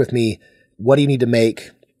to connect with me. What do you need to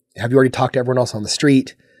make? Have you already talked to everyone else on the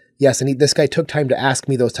street? Yes. And this guy took time to ask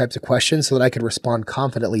me those types of questions so that I could respond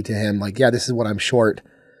confidently to him. Like, yeah, this is what I'm short.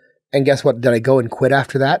 And guess what? Did I go and quit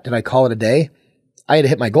after that? Did I call it a day? I had to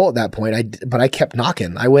hit my goal at that point. But I kept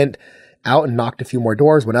knocking. I went out and knocked a few more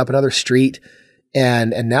doors, went up another street.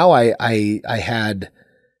 And now I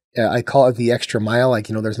call it the extra mile. Like,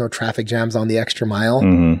 there's no traffic jams on the extra mile.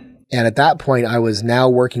 Mm-hmm. And at that point I was now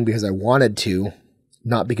working because I wanted to,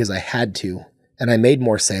 not because I had to. And I made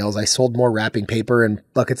more sales. I sold more wrapping paper and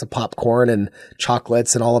buckets of popcorn and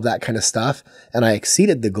chocolates and all of that kind of stuff. And I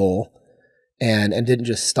exceeded the goal and didn't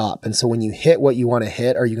just stop. And so when you hit what you want to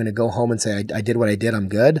hit, are you going to go home and say, I did what I did, I'm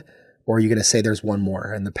good? Or are you going to say there's one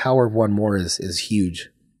more? And the power of one more is huge.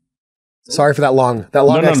 Sorry for that long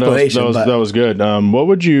explanation. That was good. What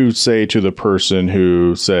would you say to the person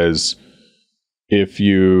who says, if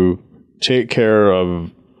you take care of,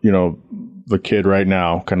 the kid right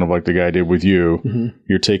now, kind of like the guy did with you, mm-hmm.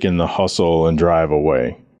 you're taking the hustle and drive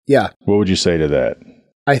away. Yeah. What would you say to that?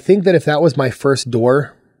 I think that if that was my first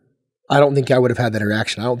door, I don't think I would have had that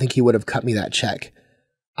interaction. I don't think he would have cut me that check.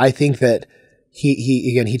 I think that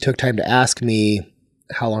he took time to ask me,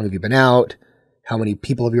 how long have you been out? How many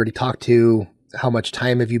people have you already talked to? How much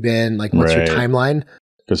time have you been? Like, what's your timeline?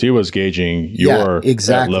 Because he was gauging your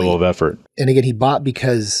level of effort. And again, he bought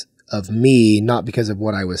because of me, not because of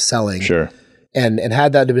what I was selling. Sure. And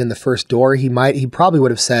had that been in the first door, he probably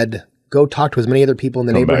would have said, go talk to as many other people in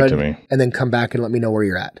the neighborhood and then come back and let me know where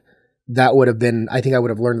you're at. That would have been, I think I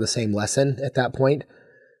would have learned the same lesson at that point.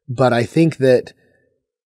 But I think that,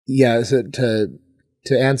 so to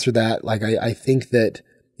answer that, like, I think that,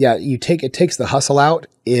 it takes the hustle out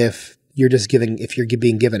if you're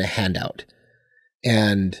being given a handout.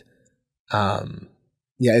 And,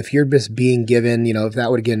 if you're just being given,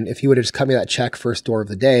 if he would have just cut me that check first door of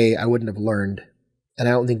the day, I wouldn't have learned. And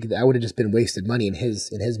I don't think that would have just been wasted money in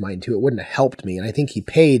his mind too. It wouldn't have helped me. And I think he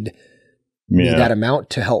paid me that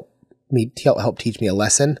amount to help teach me a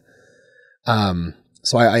lesson.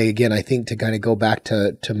 So I think to kind of go back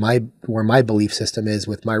to where my belief system is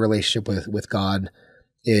with my relationship with God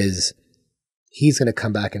is he's going to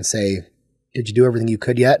come back and say, did you do everything you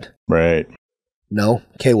could yet? Right. No.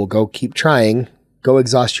 Okay. Well, go keep trying, go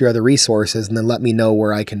exhaust your other resources, and then let me know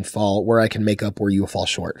where I can make up where you fall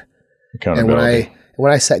short. And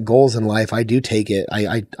when I set goals in life, I do take it,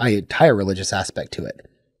 I tie a religious aspect to it.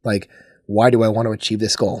 Like, why do I want to achieve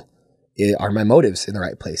this goal? Are my motives in the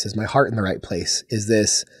right place? Is my heart in the right place?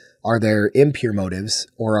 Are there impure motives,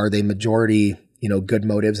 or are they majority, good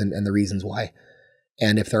motives and the reasons why?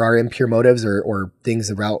 And if there are impure motives or things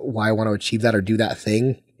about why I want to achieve that or do that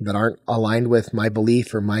thing that aren't aligned with my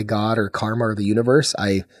belief or my God or karma or the universe,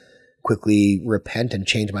 I quickly repent and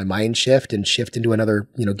change my mind shift into another,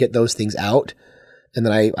 get those things out. And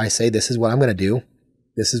then I say, this is what I'm going to do.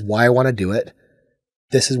 This is why I want to do it.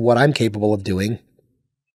 This is what I'm capable of doing.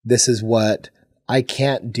 This is what I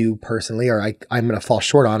can't do personally, or I'm going to fall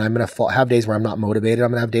short on. I'm going to have days where I'm not motivated. I'm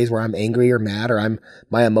going to have days where I'm angry or mad, or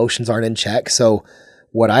my emotions aren't in check. So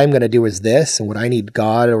what I'm going to do is this, and what I need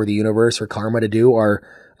God or the universe or karma to do are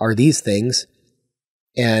these things.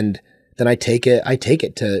 And then I take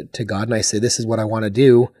it to God and I say, this is what I want to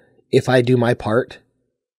do. If I do my part,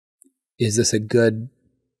 is this a good,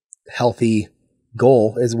 healthy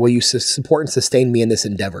goal? Will you support and sustain me in this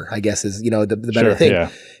endeavor? I guess is, the better thing. Yeah.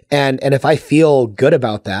 And if I feel good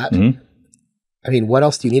about that, I mean, what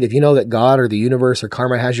else do you need? If you know that God or the universe or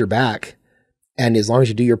karma has your back, and as long as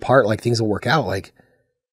you do your part, like, things will work out, like,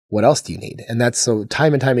 what else do you need? And that's so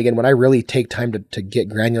time and time again, when I really take time to get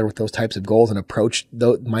granular with those types of goals and approach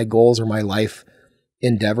my goals or my life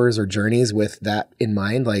endeavors or journeys with that in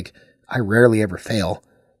mind, like, I rarely ever fail.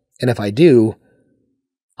 And if I do,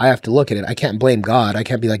 I have to look at it. I can't blame God. I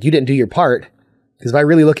can't be like, you didn't do your part. Because if I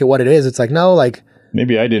really look at what it is, it's like, no, like,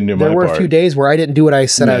 maybe I didn't do my part. There were a few days where I didn't do what I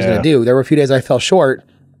said I was going to do. There were a few days I fell short.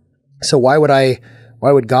 So why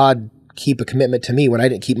would God keep a commitment to me when I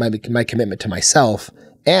didn't keep my commitment to myself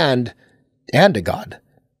and to God,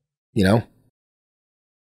 I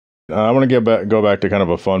want to go back to kind of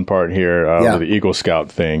a fun part here with the Eagle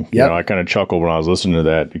Scout thing. Yep. I kind of chuckled when I was listening to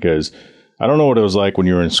that, because I don't know what it was like when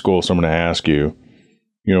you were in school. So I'm going to ask you,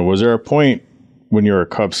 was there a point when you were a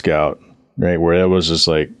Cub Scout, right, where that was just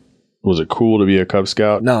like, was it cool to be a Cub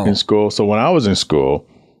Scout in school? So when I was in school,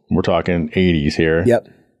 we're talking 80s here. Yep.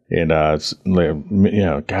 And it's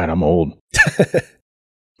like, God, I'm old.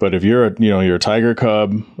 But if you're a Tiger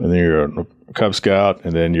Cub, and then you're a Cub Scout,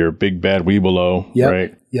 and then you're a big bad Weebelo,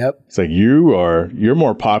 right? Yep. It's like you're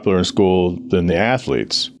more popular in school than the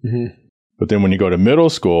athletes. Mm-hmm. But then when you go to middle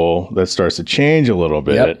school, that starts to change a little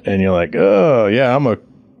bit, and you're like, oh yeah, I'm a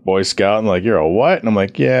Boy Scout, and like, you're a what? And I'm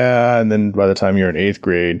like, yeah. And then by the time you're in 8th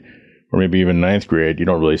grade, or maybe even 9th grade, you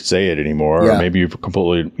don't really say it anymore. Or maybe you've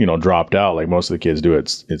completely, dropped out like most of the kids do at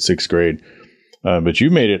 6th grade. But you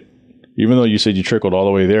made it, even though you said you trickled all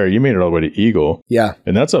the way there, you made it all the way to Eagle. Yeah.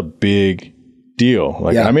 And that's a big deal.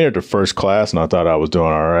 Like, I made it to first class and I thought I was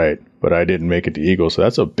doing all right, but I didn't make it to Eagle. So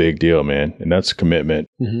that's a big deal, man. And that's commitment.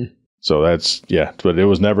 Mm-hmm. So that's, but it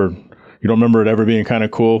was never, you don't remember it ever being kind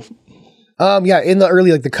of cool? In the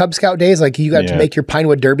early, like the Cub Scout days, like you got to make your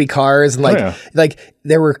Pinewood Derby cars, and like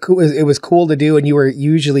there were cool, it was cool to do. And you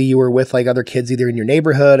were with like other kids either in your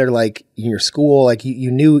neighborhood or like in your school. Like you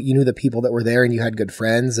knew the people that were there, and you had good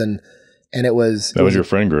friends, and it was your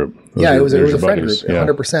friend group. It was a friend group,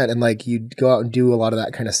 100%. And like you'd go out and do a lot of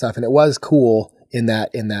that kind of stuff, and it was cool in that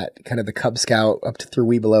kind of the Cub Scout up to through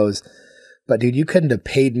Weebelows. But dude, you couldn't have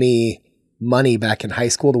paid me money back in high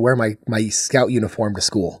school to wear my Scout uniform to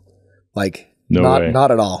school. Like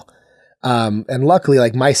not at all. And luckily,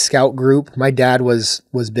 like my Scout group, my dad was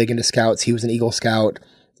big into Scouts. He was an Eagle Scout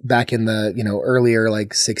back in the, earlier like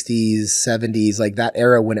 60s, 70s, like that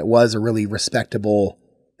era when it was a really respectable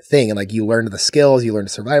thing. And like you learned the skills, you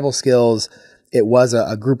learned survival skills. It was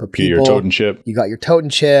a group of people. Your totem chip. You got your totem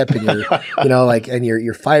chip and your, and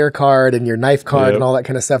your fire card and your knife card and all that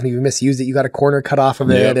kind of stuff. And if you misused it, you got a corner cut off of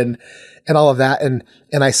it and all of that. And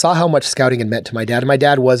I saw how much scouting had meant to my dad. And my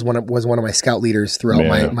dad was one of my scout leaders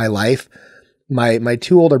throughout my life. My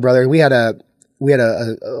two older brothers, we had a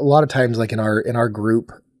lot of times, like in our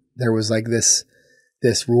group, there was like this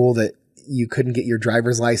rule that you couldn't get your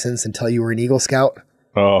driver's license until you were an Eagle Scout.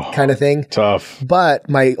 Oh, kind of thing. Tough. But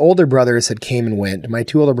my older brothers had came and went. My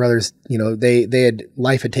two older brothers,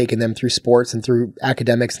 life had taken them through sports and through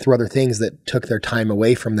academics, through other things that took their time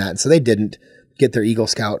away from that. And so they didn't get their Eagle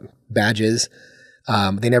Scout badges.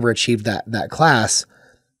 They never achieved that class.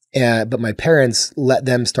 But my parents let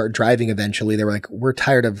them start driving eventually. They were like, we're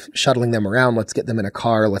tired of shuttling them around. Let's get them in a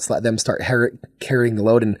car. Let's let them start carrying the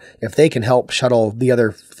load. And if they can help shuttle the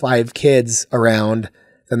other 5 kids around,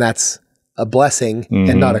 then that's a blessing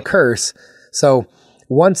and not a curse. So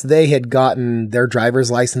once they had gotten their driver's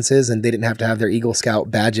licenses and they didn't have to have their Eagle Scout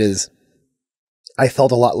badges, I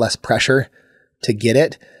felt a lot less pressure to get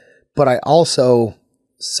it. But I also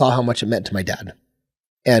saw how much it meant to my dad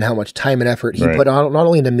and how much time and effort he put on, not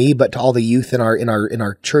only into me, but to all the youth in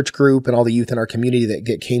our church group and all the youth in our community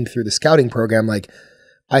that came through the scouting program. Like,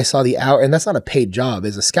 I saw the hour, and that's not a paid job.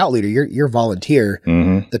 As a scout leader, you're volunteer.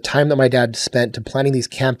 The time that my dad spent to planning these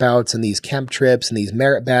campouts and these camp trips and these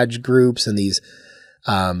merit badge groups and these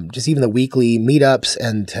just even the weekly meetups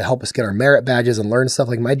and to help us get our merit badges and learn stuff.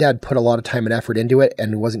 Like my dad put a lot of time and effort into it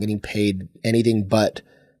and wasn't getting paid anything but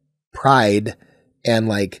pride and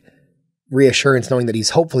like reassurance knowing that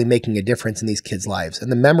he's hopefully making a difference in these kids' lives.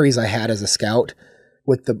 And the memories I had as a scout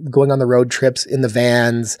with the going on the road trips in the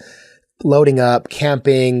vans, loading up,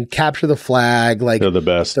 camping, capture the flag, like they're the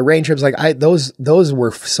best. The rain trips, like those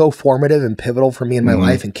were so formative and pivotal for me in my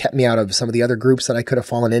life and kept me out of some of the other groups that I could have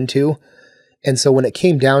fallen into. And so when it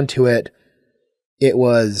came down to it, it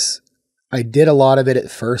was, I did a lot of it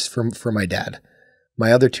at first for my dad.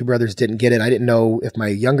 My other two brothers didn't get it. I didn't know if my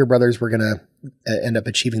younger brothers were going to end up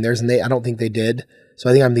achieving theirs, and I don't think they did. So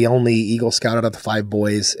I think I'm the only Eagle Scout out of the 5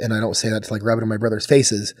 boys, and I don't say that to like rub it in my brothers'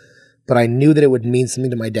 faces, but I knew that it would mean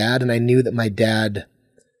something to my dad, and I knew that my dad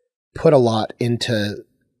put a lot into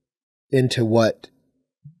what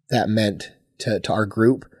that meant to our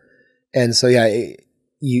group. And so, yeah,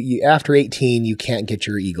 you after 18, you can't get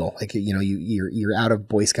your Eagle. Like, you know, you're out of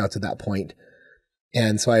Boy Scouts at that point.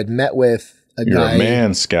 And so I had met with a guy. You're a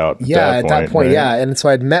man scout. At that point. Right? Yeah. And so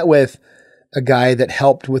I'd met with a guy that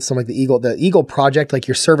helped with some like the Eagle project. Like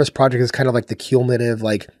your service project is kind of like the cumulative,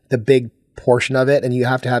 like the big portion of it. And you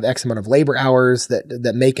have to have X amount of labor hours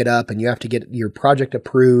that make it up, and you have to get your project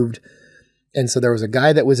approved. And so there was a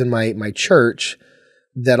guy that was in my church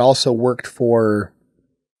that also worked for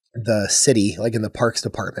the city, like in the parks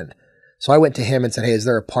department. So I went to him and said, hey, is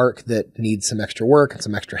there a park that needs some extra work and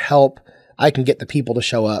some extra help? I can get the people to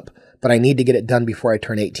show up, but I need to get it done before I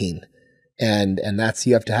turn 18. And that's,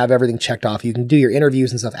 you have to have everything checked off. You can do your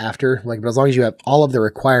interviews and stuff after, like, but as long as you have all of the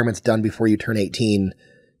requirements done before you turn 18,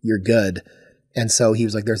 you're good. And so he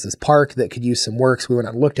was like, there's this park that could use some work. So we went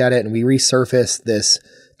out and looked at it, and we resurfaced this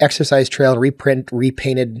exercise trail,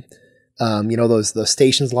 repainted you know, those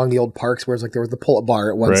stations along the old parks where it's like there was the pull-up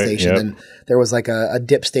bar at one station, and there was like a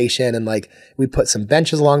dip station, and like we put some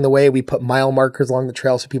benches along the way. We put mile markers along the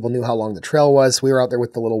trail so people knew how long the trail was. So we were out there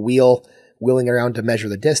with the little wheeling around to measure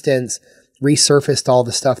the distance, resurfaced all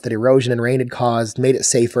the stuff that erosion and rain had caused, made it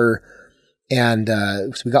safer. And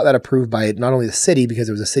so we got that approved by not only the city, because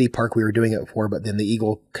it was a city park we were doing it for, but then the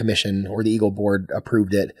Eagle Commission or the Eagle Board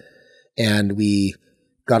approved it. And we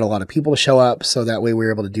got a lot of people to show up, so that way we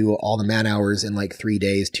were able to do all the man hours in like 3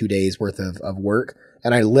 days, 2 days worth of work.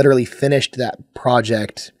 And I literally finished that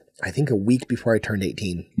project, I think a week before I turned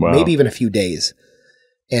 18, maybe even a few days.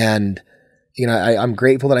 And, you know, I'm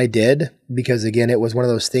grateful that I did, because again, it was one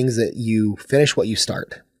of those things that you finish what you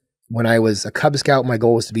start. When I was a Cub Scout, my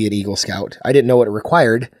goal was to be an Eagle Scout. I didn't know what it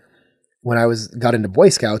required. When I got into Boy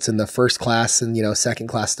Scouts and the first class and, you know, second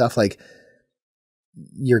class stuff, like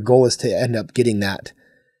your goal is to end up getting that.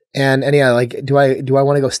 And yeah, like, do I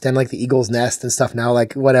want to go stand like the Eagle's Nest and stuff now?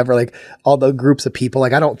 Like whatever, like all the groups of people,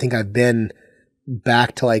 like I don't think I've been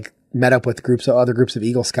back to like met up with other groups of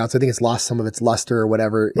Eagle Scouts. I think it's lost some of its luster or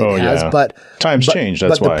whatever it has, but times change.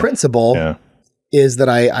 That's why. But the principle is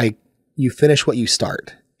that you finish what you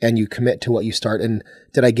start and you commit to what you start. And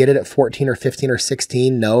did I get it at 14 or 15 or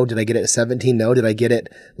 16? No. Did I get it at 17? No. Did I get it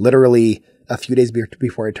literally a few days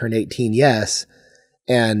before I turned 18? Yes.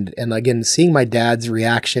 And again, seeing my dad's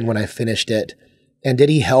reaction when I finished it, and did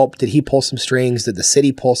he help? Did he pull some strings? Did the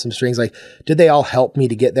city pull some strings? Like, did they all help me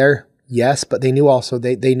to get there? Yes, but they knew also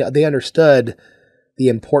they understood the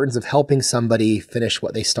importance of helping somebody finish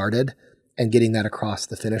what they started and getting that across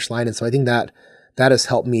the finish line. And so I think that has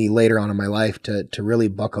helped me later on in my life to really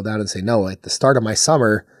buckle down and say, no, at the start of my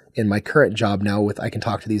summer in my current job now I can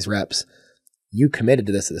talk to these reps. You committed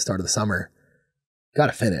to this at the start of the summer. Got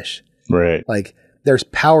to finish. Right. Like, there's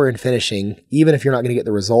power in finishing, even if you're not going to get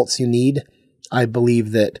the results you need. I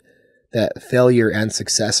believe that failure and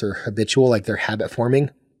success are habitual, like they're habit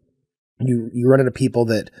forming. You run into people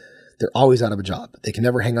that they're always out of a job. They can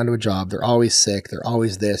never hang on to a job. They're always sick. They're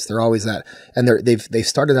always this. They're always that. And they've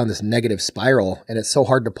started down this negative spiral, and it's so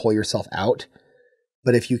hard to pull yourself out.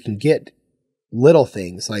 But if you can get little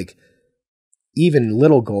things, like even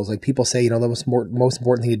little goals, like people say, you know, the most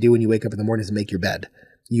important thing to do when you wake up in the morning is make your bed.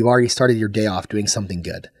 You've already started your day off doing something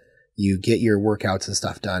good. You get your workouts and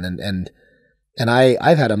stuff done. And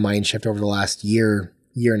I've had a mind shift over the last year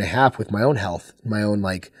and a half with my own health, my own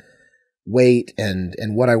like weight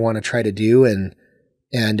and what I want to try to do. And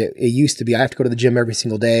it used to be, I have to go to the gym every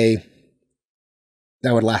single day.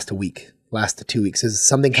 That would last a week, last to 2 weeks. As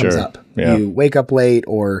something comes up, you wake up late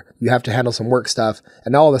or you have to handle some work stuff.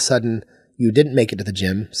 And all of a sudden you didn't make it to the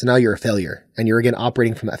gym. So now you're a failure, and you're again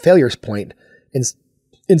operating from that failure's point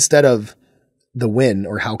instead of the win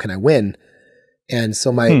or how can I win? And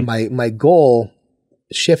so my goal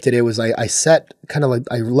shifted. It was, I set kind of like,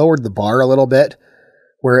 I lowered the bar a little bit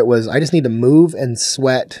where it was, I just need to move and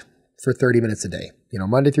sweat for 30 minutes a day. You know,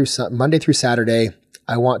 Monday through Saturday,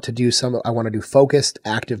 I want to do focused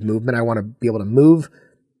active movement. I want to be able to move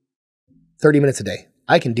 30 minutes a day.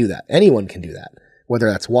 I can do that. Anyone can do that. Whether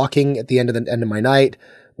that's walking at the end of my night,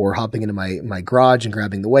 or hopping into my garage and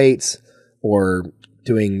grabbing the weights, or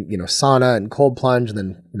doing, you know, sauna and cold plunge, and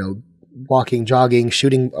then, you know, walking, jogging,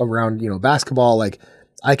 shooting around, you know, basketball. Like,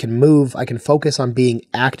 I can move, I can focus on being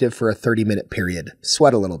active for a 30-minute period,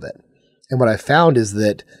 sweat a little bit. And what I found is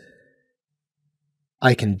that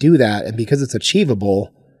I can do that. And because it's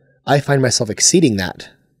achievable, I find myself exceeding that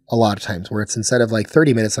a lot of times, where it's instead of like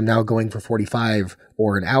 30 minutes, I'm now going for 45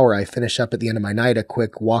 or an hour. I finish up at the end of my night, a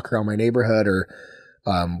quick walk around my neighborhood, or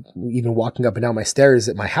even walking up and down my stairs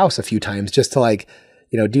at my house a few times, just to like,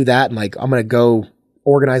 you know, do that. And like, I'm going to go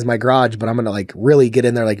organize my garage, but I'm going to like really get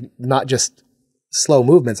in there, like not just slow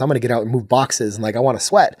movements. I'm going to get out and move boxes, and like, I want to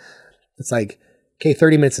sweat. It's like, okay,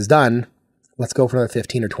 30 minutes is done. Let's go for another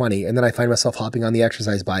 15 or 20. And then I find myself hopping on the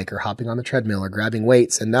exercise bike, or hopping on the treadmill, or grabbing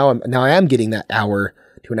weights. And now I am getting that hour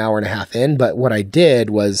to an hour and a half in. But what I did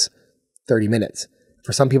was 30 minutes.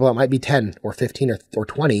 For some people, it might be 10 or 15 or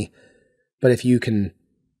 20. But if you can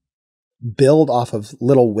build off of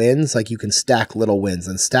little wins, like you can stack little wins,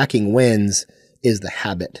 and stacking wins is the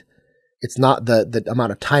habit. It's not the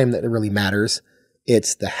amount of time that really matters.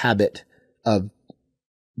 It's the habit of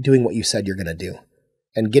doing what you said you're going to do.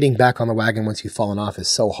 And getting back on the wagon once you've fallen off is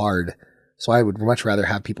so hard. So I would much rather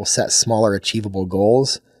have people set smaller, achievable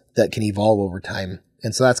goals that can evolve over time.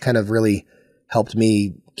 And so that's kind of really helped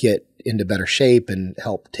me get into better shape and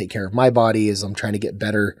help take care of my body as I'm trying to get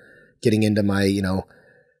better, getting into my, you know,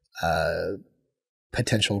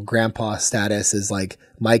 potential grandpa status. Is like,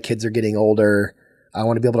 my kids are getting older. I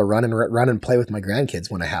want to be able to run and play with my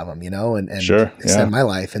grandkids when I have them, you know, and sure, extend my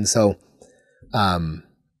life. And so,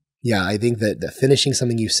 yeah, I think that finishing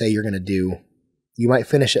something you say you're going to do, you might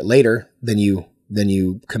finish it later than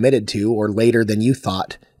you committed to, or later than you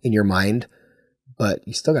thought in your mind, but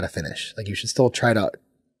you still got to finish. Like, you should still try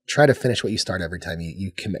to finish what you start every time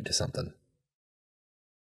you commit to something.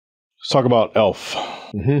 Let's talk about elf.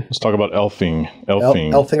 Mm-hmm. Let's talk about elfing.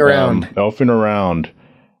 Elfing around. Elfing around.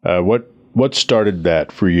 What started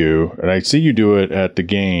that for you? And I see you do it at the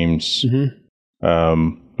games.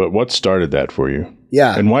 Mm-hmm. But what started that for you?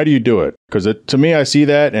 Yeah. And why do you do it? Because to me, I see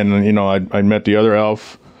that, and you know, I met the other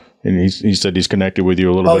elf, and he said he's connected with you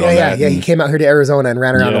a little bit. On that. Yeah. He came out here to Arizona and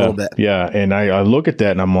ran around a little bit. Yeah, and I look at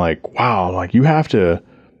that and I'm like, wow, like you have to.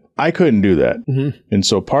 I couldn't do that, mm-hmm. And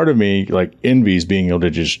so part of me like envies being able to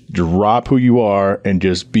just drop who you are and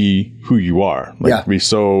just be who you are. Like, be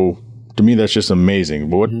so. To me, that's just amazing.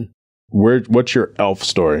 But what's your elf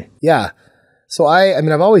story? Yeah. So I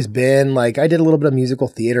mean, I've always been like, I did a little bit of musical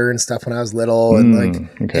theater and stuff when I was little,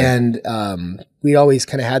 and we always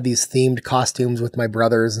kind of had these themed costumes with my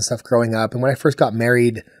brothers and stuff growing up. And when I first got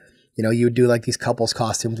married, you know, you would do like these couples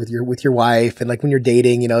costumes with your wife, and like when you're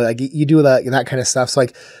dating, you know, like you do that kind of stuff. So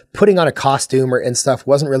like putting on a costume and stuff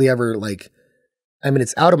wasn't really ever like, I mean,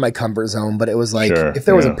 it's out of my comfort zone, but it was like, if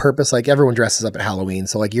there was a purpose, like everyone dresses up at Halloween.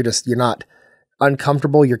 So like, you're not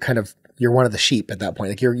uncomfortable. You're one of the sheep at that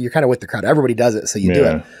point. Like you're kind of with the crowd. Everybody does it. So you do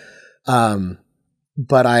it.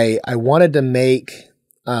 But I wanted to make,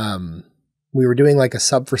 we were doing like a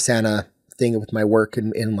Sub for Santa thing with my work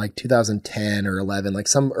in like 2010 or 11, like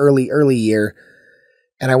some early year.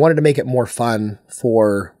 And I wanted to make it more fun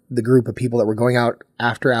for the group of people that were going out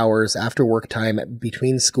after hours, after work time,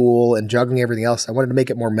 between school and juggling everything else. I wanted to make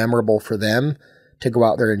it more memorable for them to go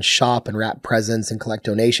out there and shop and wrap presents and collect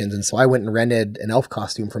donations. And so I went and rented an elf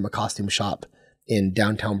costume from a costume shop in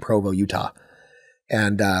downtown Provo, Utah,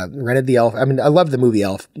 and rented the elf. I mean, I love the movie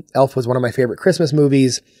Elf. Elf was one of my favorite Christmas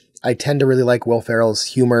movies. I tend to really like Will Ferrell's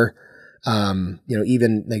humor. You know,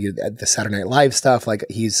 even like the Saturday Night Live stuff, like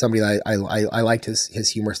he's somebody that I liked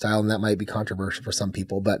his humor style, and that might be controversial for some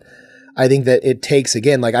people, but I think that it takes,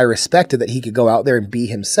 again, like I respected that he could go out there and be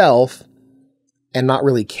himself and not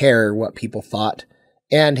really care what people thought.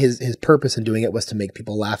 And his purpose in doing it was to make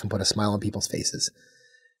people laugh and put a smile on people's faces.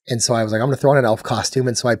 And so I was like, I'm going to throw on an elf costume.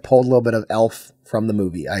 And so I pulled a little bit of Elf from the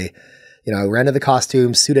movie. I rented the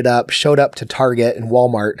costume, suited up, showed up to Target and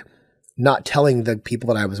Walmart, not telling the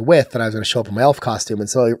people that I was with that I was going to show up in my elf costume. And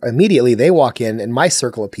so immediately they walk in, and my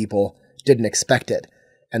circle of people didn't expect it.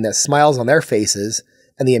 And the smiles on their faces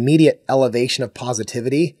and the immediate elevation of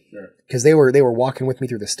positivity, because they were walking with me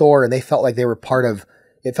through the store, and they felt like they were part of.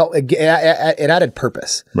 It added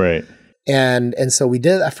purpose. Right. And so we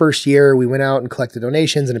did that first year. We went out and collected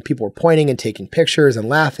donations, and people were pointing and taking pictures and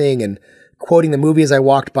laughing and quoting the movie as I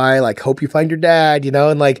walked by, like, hope you find your dad, you know,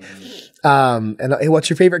 and like, and hey, what's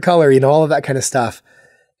your favorite color? You know, all of that kind of stuff.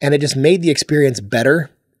 And it just made the experience better.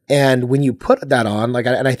 And when you put that on, like,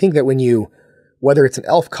 and I think that when you, whether it's an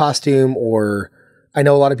elf costume or I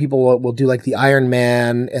know a lot of people will do like the Iron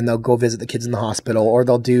Man and they'll go visit the kids in the hospital, or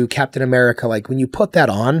they'll do Captain America. Like when you put that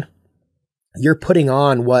on, you're putting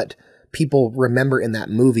on what people remember in that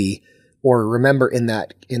movie or remember in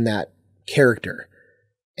that character.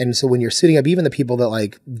 And so when you're suiting up, even the people that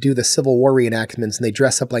like do the Civil War reenactments and they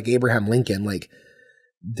dress up like Abraham Lincoln, like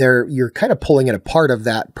you're kind of pulling in a part of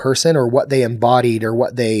that person or what they embodied or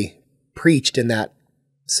what they preached in that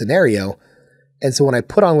scenario. And so when I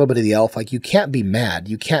put on a little bit of the elf, like you can't be mad.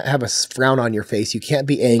 You can't have a frown on your face. You can't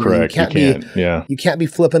be angry. Correct. You can't be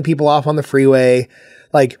flipping people off on the freeway.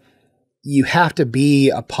 Like you have to be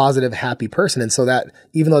a positive, happy person. And so that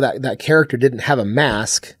even though that character didn't have a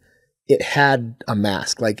mask, it had a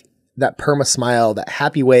mask, like that perma smile, that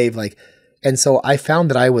happy wave. Like, and so I found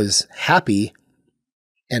that I was happy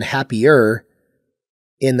and happier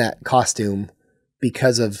in that costume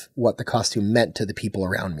because of what the costume meant to the people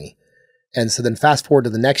around me. And so then fast forward to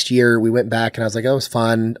the next year, we went back and I was like, oh, it was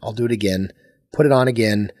fun. I'll do it again. Put it on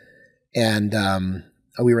again. And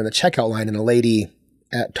we were in the checkout line and a lady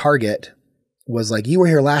at Target was like, you were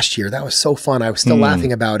here last year. That was so fun. I was still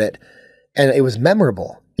laughing about it. And it was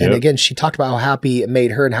memorable. Yep. And again, she talked about how happy it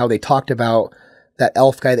made her and how they talked about that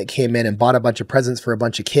elf guy that came in and bought a bunch of presents for a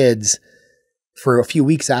bunch of kids for a few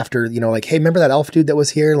weeks after, you know, like, hey, remember that elf dude that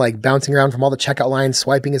was here, like bouncing around from all the checkout lines,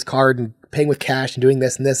 swiping his card and paying with cash and doing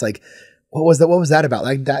this and this, like, what was that about?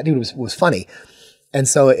 Like that dude was funny. And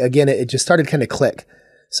so again, it just started kind of click.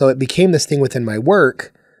 So it became this thing within my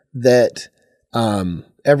work that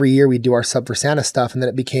every year we do our Sub for Santa stuff. And then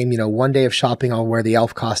it became, you know, one day of shopping, I'll wear the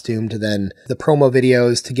elf costume, to then the promo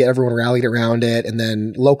videos to get everyone rallied around it. And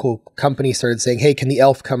then local companies started saying, hey, can the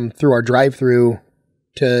elf come through our drive-through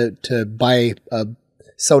to buy a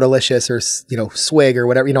Sodalicious or, you know, Swig or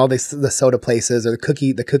whatever, you know, all the soda places or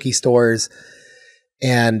the cookie stores.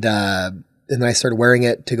 And then I started wearing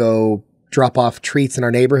it to go drop off treats in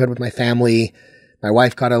our neighborhood with my family. My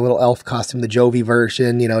wife got a little elf costume, the Jovi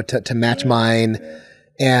version, you know, to match mine.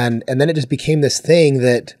 And then it just became this thing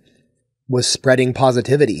that was spreading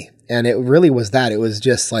positivity. And it really was that. It was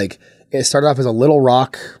just like, it started off as a little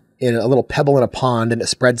rock in a little pebble in a pond, and it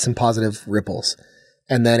spread some positive ripples.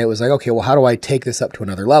 And then it was like, okay, well, how do I take this up to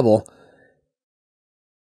another level?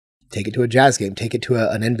 Take it to a jazz game, take it to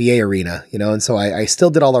an NBA arena, you know? And so I still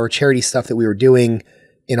did all our charity stuff that we were doing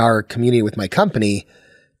in our community with my company,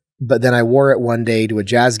 but then I wore it one day to a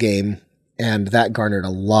jazz game, and that garnered a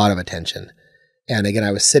lot of attention. And again,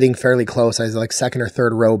 I was sitting fairly close. I was like second or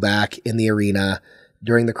third row back in the arena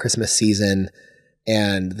during the Christmas season,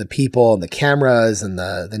 and the people and the cameras and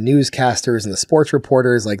the newscasters and the sports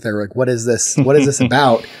reporters, like they're like, what is this? What is this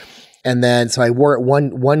about? And then, so I wore it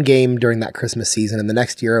one game during that Christmas season. And the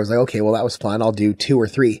next year I was like, okay, well, that was fun. I'll do 2 or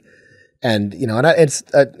 3. And, you know, and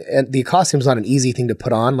and the costume's not an easy thing to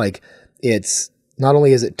put on. Like it's not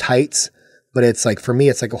only is it tights, but it's like, for me,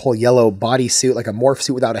 it's like a whole yellow bodysuit, like a morph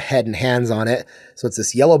suit without a head and hands on it. So it's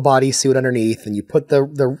this yellow bodysuit underneath, and you put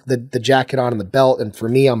the jacket on and the belt. And for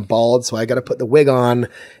me, I'm bald, so I got to put the wig on,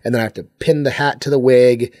 and then I have to pin the hat to the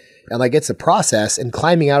wig. And like, it's a process, and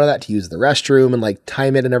climbing out of that to use the restroom and like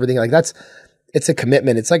time it and everything, like it's a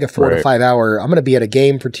commitment. It's like a 4 to 5 hour. I'm going to be at a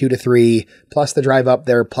game for 2 to 3, plus the drive up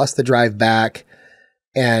there, plus the drive back.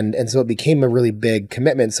 And so it became a really big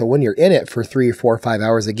commitment. So when you're in it for 3 or 4 or 5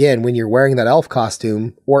 hours, again, when you're wearing that elf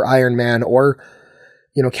costume or Iron Man or,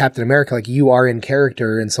 you know, Captain America, like you are in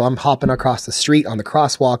character. And so I'm hopping across the street on the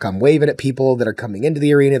crosswalk. I'm waving at people that are coming into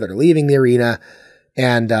the arena, that are leaving the arena.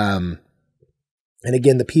 And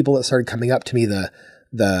again, the people that started coming up to me,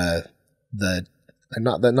 the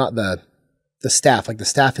staff, like the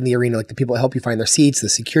staff in the arena, like the people that help you find their seats, the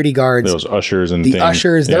security guards, those ushers and the things.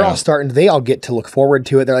 Ushers, they all get to look forward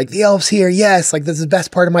to it. They're like, the elf's here. Yes. Like this is the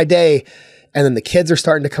best part of my day. And then the kids are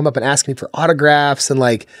starting to come up and ask me for autographs, and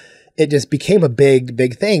like, it just became a big,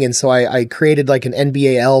 big thing. And so I created like an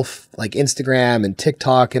NBA elf, like Instagram and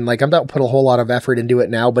TikTok. And like, I'm not putting a whole lot of effort into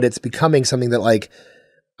it now, but it's becoming something that like,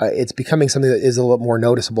 it's becoming something that is a little more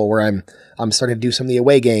noticeable, where I'm starting to do some of the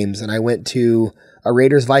away games. And I went to a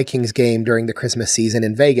Raiders Vikings game during the Christmas season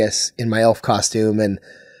in Vegas in my elf costume. And,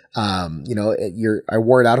 you know, I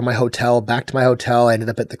wore it out of my hotel, back to my hotel. I ended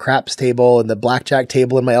up at the craps table and the blackjack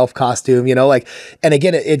table in my elf costume, you know, like, and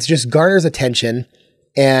again, it's just garners attention,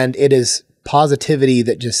 and it is positivity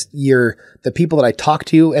that just the people that I talk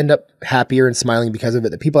to end up happier and smiling because of it.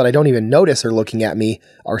 The people that I don't even notice are looking at me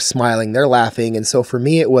are smiling, they're laughing. And so for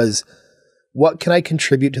me, it was, what can I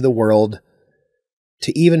contribute to the world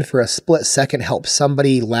to even for a split second help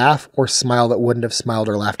somebody laugh or smile that wouldn't have smiled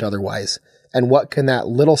or laughed otherwise. And what can that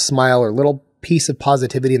little smile or little piece of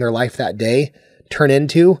positivity in their life that day turn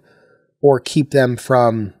into, or keep them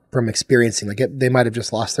from experiencing? Like they might have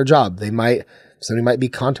just lost their job. Somebody might be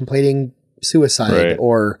contemplating suicide, right.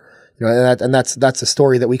 or, and that's a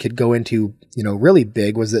story that we could go into, really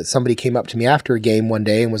big, was that somebody came up to me after a game one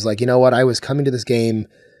day and was like, you know what, I was coming to this game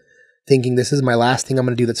thinking this is my last thing I'm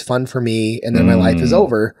going to do that's fun for me, and then my life is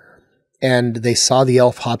over. And they saw the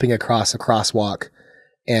elf hopping across a crosswalk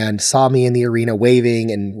and saw me in the arena waving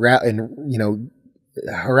and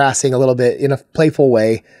harassing a little bit in a playful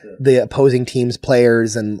way the opposing team's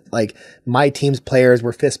players, and like my team's players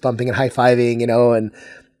were fist bumping and high fiving,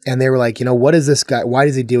 and they were like, what is this guy? Why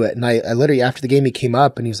does he do it? And I literally, after the game, he came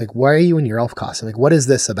up and he was like, why are you in your elf costume? Like, what is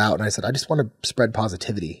this about? And I said, I just want to spread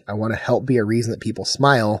positivity. I want to help be a reason that people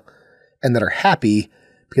smile and that are happy,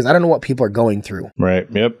 because I don't know what people are going through. Right.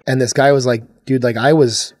 Yep. And this guy was like, dude, like I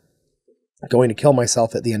was going to kill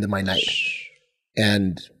myself at the end of my night.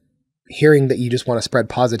 And hearing that you just want to spread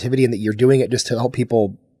positivity and that you're doing it just to help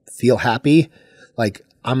people feel happy, like,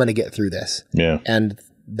 I'm going to get through this. Yeah. And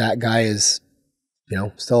that guy is,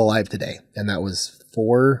 still alive today. And that was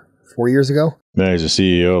four years ago. Now he's a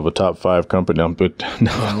CEO of a top 5 company. But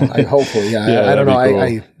no. Hopefully, yeah. I don't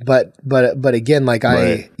know. Cool. But again, like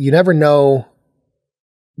right. You never know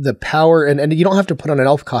the power, and you don't have to put on an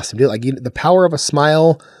elf costume to do it. Like the power of a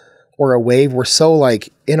smile or a wave. We're so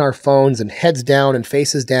like in our phones and heads down and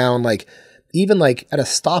faces down, like even like at a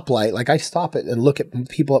stoplight, like I stop it and look at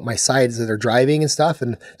people at my sides that are driving and stuff,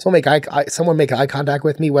 and someone make eye contact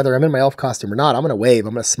with me, whether I'm in my elf costume or not. I'm going to wave.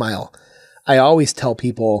 I'm going to smile. I always tell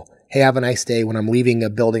people, hey, have a nice day when I'm leaving a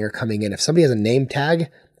building or coming in. If somebody has a name tag,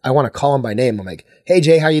 I want to call them by name. I'm like, hey,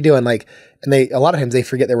 Jhae, how you doing? Like, and a lot of times they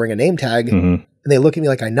forget they're wearing a name tag, and they look at me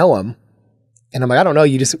like I know them. And I'm like, I don't know.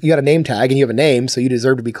 You got a name tag and you have a name, so you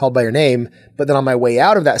deserve to be called by your name. But then on my way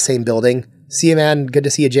out of that same building, see you, man. Good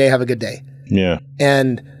to see you, Jhae. Have a good day. Yeah.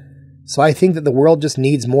 And so I think that the world just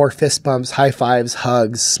needs more fist bumps, high fives,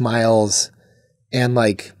 hugs, smiles, and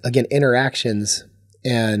like, again, interactions.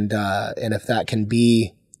 And if that can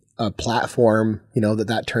be a platform,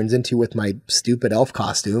 that turns into with my stupid elf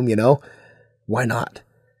costume, why not?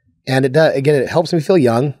 And it helps me feel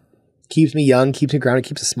young, keeps me grounded,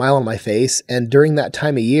 keeps a smile on my face. And during that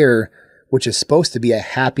time of year, which is supposed to be a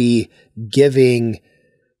happy, giving,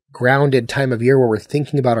 grounded time of year where we're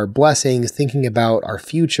thinking about our blessings, thinking about our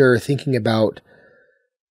future, thinking about,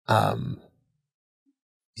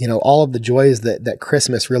 all of the joys that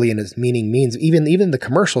Christmas really in its meaning means. Even the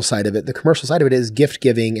commercial side of it. The commercial side of it is gift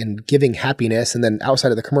giving and giving happiness. And then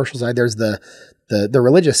outside of the commercial side, there's the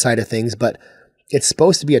religious side of things. But it's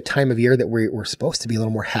supposed to be a time of year that we're supposed to be a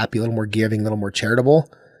little more happy, a little more giving, a little more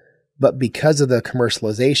charitable. But because of the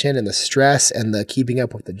commercialization and the stress and the keeping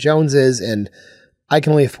up with the Joneses, and I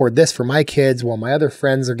can only afford this for my kids while my other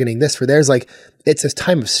friends are getting this for theirs, like it's this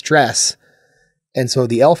time of stress. And so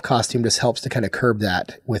the elf costume just helps to kind of curb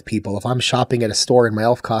that with people. If I'm shopping at a store in my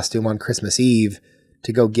elf costume on Christmas Eve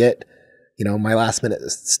to go get, my last minute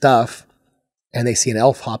stuff, and they see an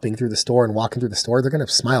elf hopping through the store and walking through the store, they're going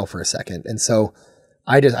to smile for a second. And so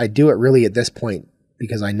I do it really at this point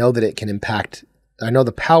because I know that it can impact, I know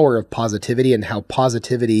the power of positivity and how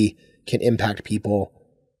positivity can impact people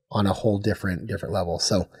on a whole different level.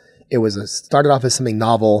 So it started off as something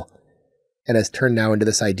novel and has turned now into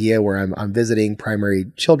this idea where I'm visiting primary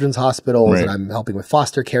children's hospitals, right, and I'm helping with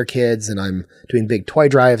foster care kids, and I'm doing big toy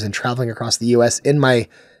drives and traveling across the US in my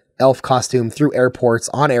elf costume through airports,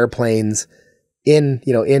 on airplanes, in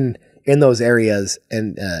those areas,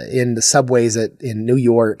 and in the subways in New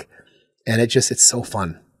York. And it's so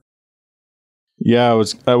fun. Yeah,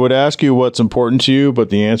 I would ask you what's important to you, but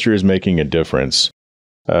the answer is making a difference.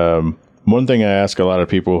 One thing I ask a lot of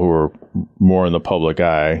people who are more in the public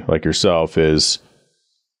eye, like yourself, is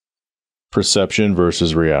perception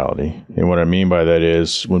versus reality. And what I mean by that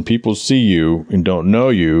is when people see you and don't know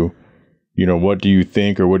you, what do you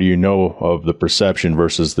think or what do you know of the perception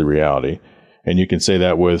versus the reality? And you can say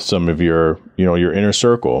that with some of your inner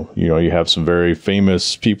circle. You have some very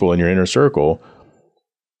famous people in your inner circle.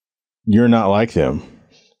 You're not like them,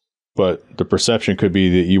 but the perception could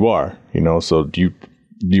be that you are, so do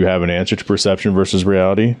you have an answer to perception versus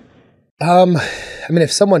reality?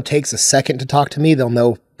 If someone takes a second to talk to me, they'll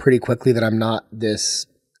know pretty quickly that I'm not this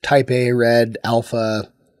type A red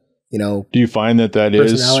alpha, Do you find that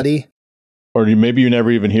personality? Or maybe you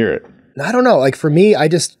never even hear it? I don't know. Like for me, I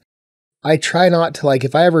try not to, like,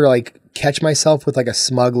 if I ever like catch myself with like a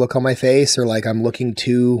smug look on my face or like I'm looking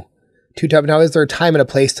too tough. Now, is there a time and a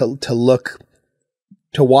place to look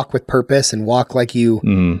to walk with purpose and walk like you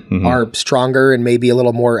are stronger and maybe a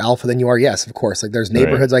little more alpha than you are. Yes, of course. Like there's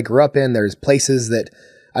neighborhoods I grew up in. There's places that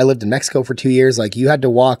I lived in Mexico for 2 years. Like you had to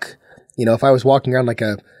walk, you know, if I was walking around like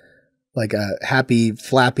a happy,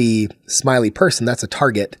 flappy, smiley person, that's a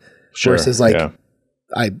target versus like,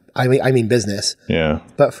 I mean business. Yeah.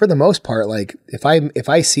 But for the most part, like if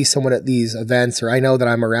I see someone at these events, or I know that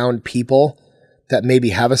I'm around people that maybe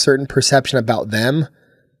have a certain perception about them,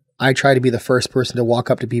 I try to be the first person to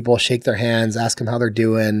walk up to people, shake their hands, ask them how they're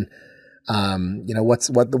doing. You know,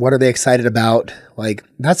 what are they excited about? Like,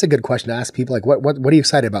 that's a good question to ask people. Like, what are you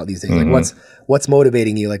excited about these days? Like, what's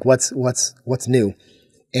motivating you? Like, what's new?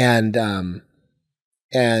 And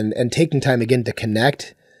taking time again to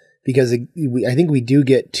connect, because I think we do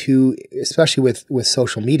get too, especially with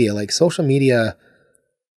social media, like social media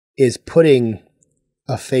is putting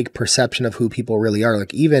a fake perception of who people really are.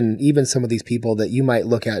 Like even some of these people that you might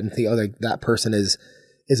look at and think, oh, like, that person is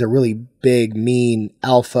a really big, mean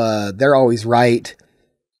alpha. They're always right.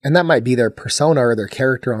 And that might be their persona or their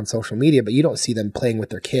character on social media, but you don't see them playing with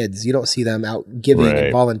their kids. You don't see them out giving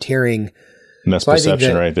and volunteering. And that's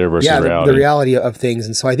perception right there versus reality. The reality of things.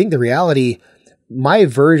 And so I think the reality, my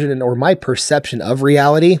version or my perception of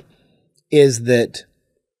reality is that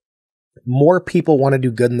more people want to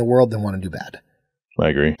do good in the world than want to do bad. I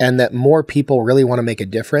agree. And that more people really want to make a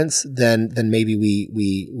difference than maybe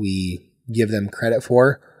we give them credit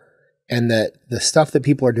for. And that the stuff that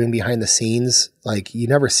people are doing behind the scenes, like you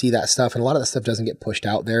never see that stuff. And a lot of that stuff doesn't get pushed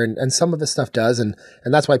out there. And some of the stuff does. And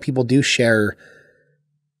that's why people do share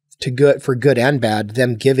for good and bad,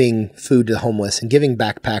 them giving food to the homeless and giving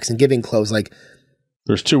backpacks and giving clothes. Like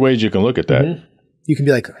there's two ways you can look at that. You can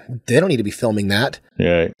be like, they don't need to be filming that,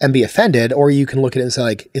 and be offended. Or you can look at it and say,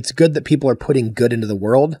 like, it's good that people are putting good into the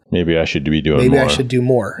world. Maybe I should be doing more. Maybe I should do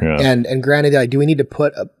more. Yeah. And granted, do we need to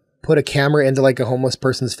put a camera into like a homeless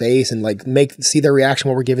person's face and like see their reaction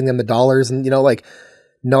while we're giving them the dollars? And, you know, like,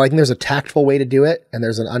 no, I think there's a tactful way to do it and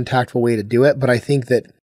there's an untactful way to do it. But I think that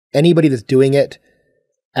anybody that's doing it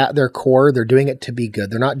at their core, they're doing it to be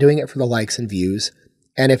good. They're not doing it for the likes and views.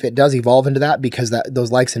 And if it does evolve into that because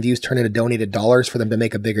those likes and views turn into donated dollars for them to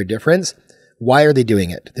make a bigger difference, why are they doing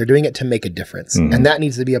it? They're doing it to make a difference. And that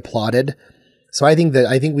needs to be applauded. So I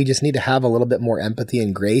think we just need to have a little bit more empathy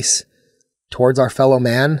and grace towards our fellow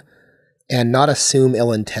man and not assume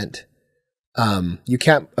ill intent. You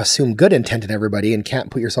can't assume good intent in everybody and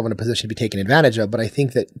can't put yourself in a position to be taken advantage of. But I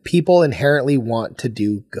think that people inherently want to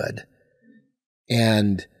do good.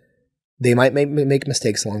 And they might make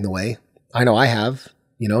mistakes along the way. I know I have.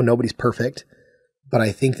 You know, nobody's perfect. But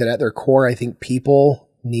I think that at their core, I think people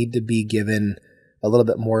need to be given a little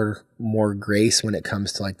bit more grace when it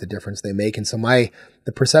comes to like the difference they make. And so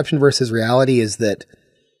the perception versus reality is that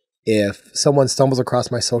if someone stumbles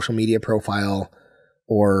across my social media profile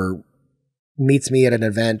or meets me at an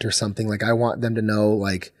event or something, like I want them to know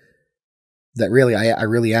like that really, I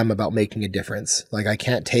really am about making a difference. Like I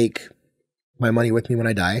can't take my money with me when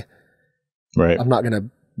I die. Right. I'm not going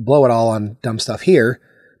to blow it all on dumb stuff here,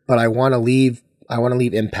 but I want to leave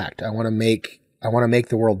impact. I want to make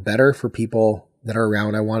the world better for people that are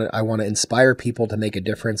around. I want to inspire people to make a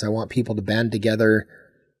difference. I want people to band together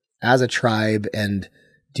as a tribe and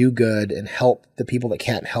do good and help the people that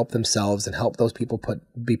can't help themselves and help those people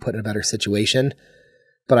be put in a better situation.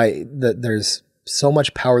 But there's so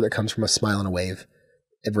much power that comes from a smile and a wave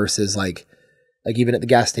versus like even at the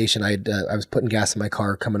gas station, I was putting gas in my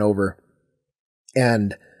car coming over,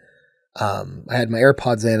 and I had my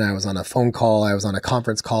AirPods in. I was on a phone call. I was on a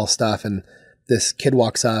conference call stuff, and this kid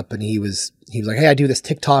walks up and he was like, "Hey, I do this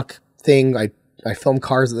TikTok thing. I film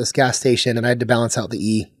cars at this gas station, and I had to balance out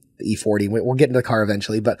the E40. We'll get into the car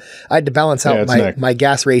eventually, but I had to balance out my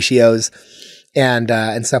gas ratios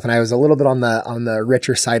and stuff. And I was a little bit on the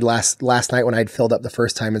richer side last night when I'd filled up the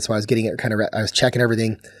first time, and so I was getting it I was checking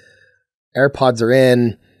everything. AirPods are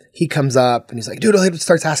in. He comes up and he's like, "Dude," he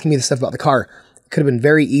starts asking me the stuff about the car. It could have been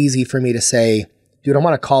very easy for me to say, "Dude, I'm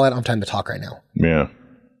on a call. I don't have time to talk right now." Yeah.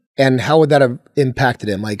 And how would that have impacted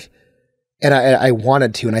him? Like, and I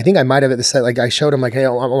wanted to, and I think I might have at the set, like I showed him like, "Hey, I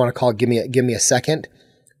want to call. Give me a second."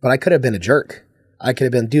 But I could have been a jerk. I could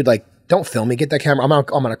have been, "Dude, like, don't film me. Get that camera. I'm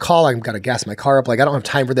on a call. I've got to gas my car up. Like, I don't have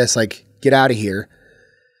time for this. Like, get out of here."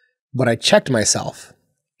 But I checked myself,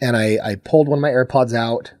 and I pulled one of my AirPods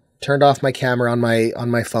out, turned off my camera on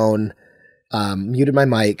my phone, muted my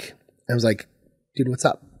mic. I was like, "Dude, what's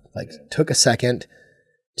up?" Like, took a second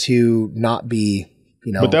to not be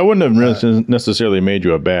You know, but that wouldn't have necessarily made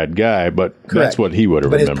you a bad guy, but that's what he would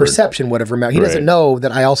have remembered. But his perception would have remembered. He doesn't know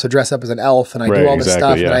that I also dress up as an elf and I do all this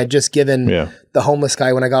stuff that I had just given the homeless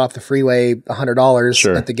guy when I got off the freeway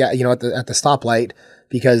 $100 at the at the stoplight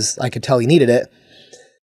because I could tell he needed it.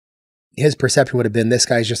 His perception would have been this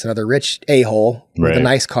guy's just another rich a-hole with a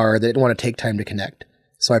nice car that didn't want to take time to connect.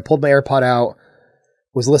 So I pulled my AirPod out,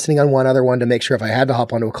 was listening on one other one to make sure if I had to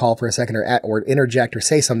hop onto a call for a second or interject or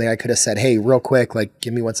say something, I could have said, hey, real quick, like,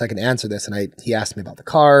 give me 1 second to answer this. And he asked me about the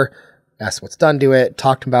car, asked what's done to it,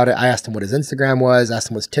 talked about it. I asked him what his Instagram was,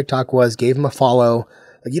 asked him what his TikTok was, gave him a follow.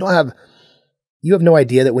 Like, you have no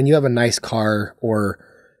idea that when you have a nice car or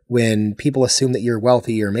when people assume that you're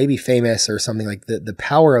wealthy or maybe famous or something, like the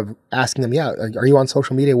power of asking them, are you on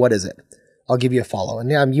social media? What is it? I'll give you a follow.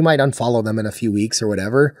 And you might unfollow them in a few weeks or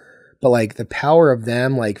whatever. But like the power of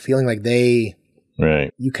them, like feeling like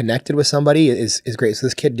you connected with somebody is great. So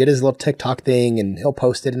this kid did his little TikTok thing and he'll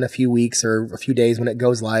post it in a few weeks or a few days when it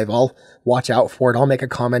goes live. I'll watch out for it. I'll make a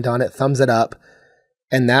comment on it, thumbs it up.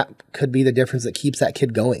 And that could be the difference that keeps that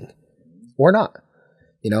kid going or not,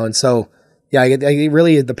 And so, I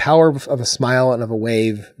really, the power of a smile and of a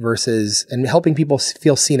wave and helping people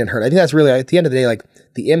feel seen and heard. I think that's really, at the end of the day, like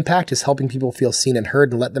the impact is helping people feel seen and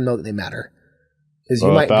heard and let them know that they matter.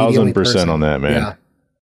 You might 1,000% on that, man.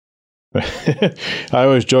 Yeah. I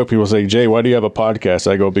always joke, people say, Jay, why do you have a podcast?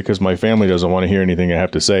 I go, because my family doesn't want to hear anything I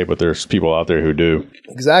have to say, but there's people out there who do.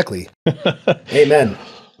 Exactly. Amen.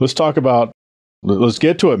 Let's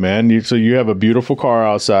get to it, man. So you have a beautiful car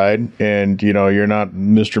outside and, you're not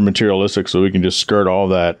Mr. Materialistic, so we can just skirt all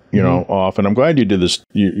that, off. And I'm glad you did this.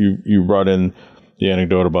 You brought in the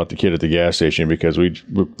anecdote about the kid at the gas station because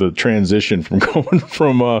the transition from going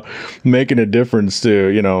from making a difference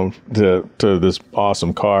to to this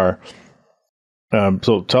awesome car.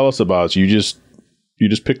 So tell us about it. You just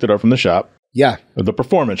picked it up from the shop. Yeah, the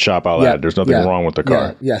performance shop. I'll add. There's nothing wrong with the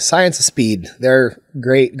car. Yeah, Science of Speed. They're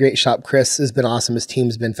great shop. Chris has been awesome. His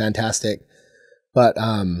team's been fantastic. But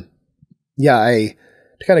I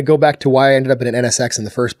to kind of go back to why I ended up in an NSX in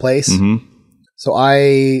the first place. Mm-hmm. So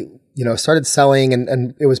I started selling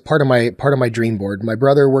and it was part of my dream board. My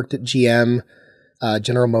brother worked at GM,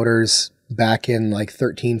 General Motors back in like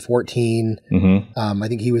 13, 14. Mm-hmm. I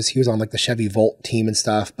think he was on like the Chevy Volt team and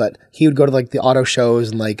stuff, but he would go to like the auto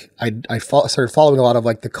shows and like I started following a lot of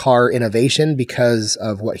like the car innovation because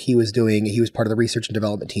of what he was doing. He was part of the research and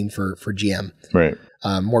development team for GM. Right.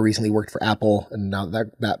 More recently worked for Apple and now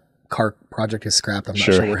that car project is scrapped. I'm not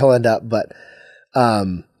sure where he'll end up, but,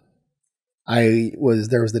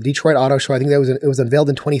 there was the Detroit Auto Show. I think it was unveiled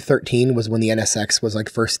in 2013 was when the NSX was like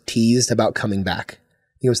first teased about coming back.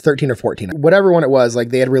 I think it was 13 or 14, whatever one it was. Like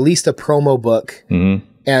they had released a promo book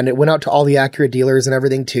and it went out to all the Acura dealers and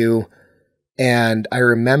everything too. And I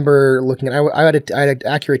remember looking at, I had an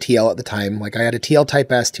Acura TL at the time. Like I had a TL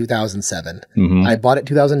Type S 2007. Mm-hmm. I bought it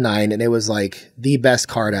 2009 and it was like the best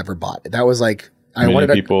car I'd ever bought. That was like, I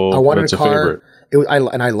wanted a car.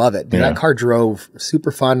 And I love it. Dude, that car drove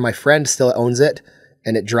super fun. My friend still owns it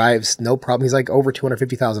and it drives no problem. He's like over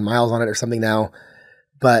 250,000 miles on it or something now.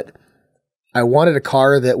 But I wanted a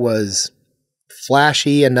car that was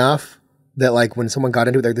flashy enough that like when someone got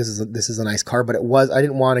into it, like this is a nice car, but I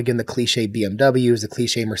didn't want, again, the cliche BMWs, the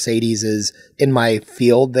cliche Mercedes in my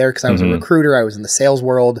field there. Cause I was a recruiter. I was in the sales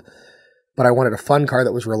world, but I wanted a fun car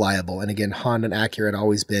that was reliable. And again, Honda and Acura had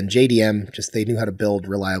always been JDM, just they knew how to build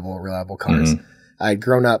reliable cars. Mm-hmm. I'd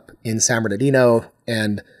grown up in San Bernardino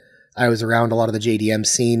and I was around a lot of the JDM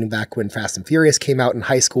scene back when Fast and Furious came out in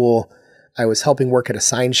high school. I was helping work at a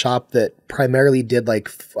sign shop that primarily did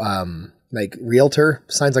like realtor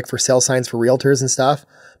signs, like for sale signs for realtors and stuff.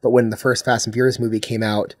 But when the first Fast and Furious movie came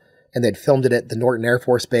out and they'd filmed it at the Norton Air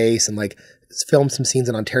Force Base and like filmed some scenes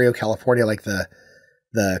in Ontario, California, like the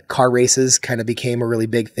car races kind of became a really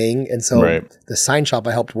big thing. And so the sign shop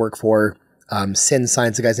I helped work for, Sin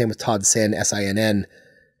Signs, the guy's name was Todd Sin, S-I-N-N,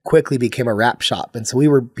 quickly became a wrap shop. And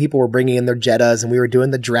so people were bringing in their Jettas and we were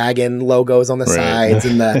doing the dragon logos on the sides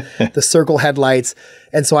and the circle headlights.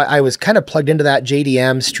 And so I was kind of plugged into that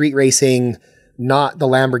JDM street racing, not the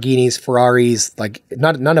Lamborghinis, Ferraris, like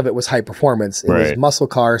none of it was high performance. It was muscle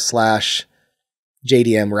car /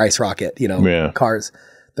 JDM Rice Rocket, cars,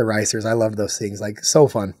 the Ricers. I loved those things, like so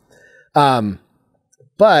fun.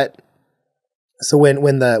 But so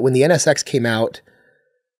when the NSX came out,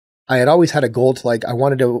 I had always had a goal to I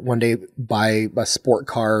wanted to one day buy a sport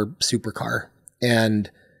car, supercar. And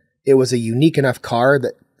it was a unique enough car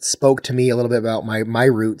that spoke to me a little bit about my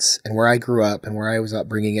roots and where I grew up and where I was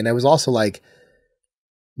upbringing. And it was also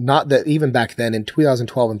not that even back then in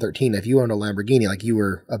 2012 and 13, if you owned a Lamborghini, like you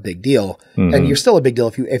were a big deal, and you're still a big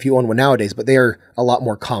deal if you own one nowadays, but they are a lot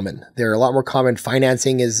more common. They're a lot more common.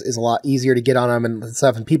 Financing is a lot easier to get on them and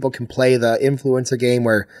stuff. And people can play the influencer game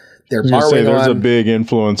where they're borrowing there's on. a big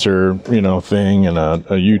influencer, thing and a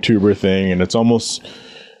YouTuber thing. And it's almost,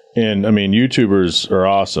 and I mean, YouTubers are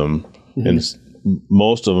awesome. And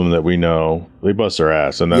most of them that we know, they bust their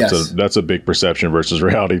ass, and that's a big perception versus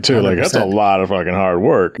reality too. 100%. Like that's a lot of fucking hard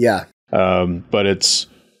work. Yeah. But it's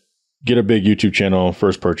get a big YouTube channel,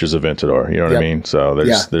 first purchase Aventador. You know what I mean? So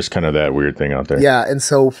there's kind of that weird thing out there. Yeah. And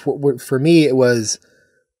so for me, it was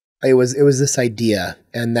this idea,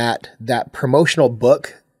 and that promotional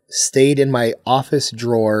book stayed in my office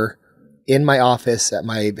drawer in my office at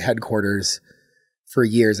my headquarters for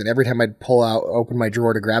years. And every time I'd open my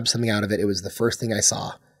drawer to grab something out of it, it was the first thing I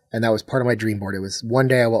saw. And that was part of my dream board. It was one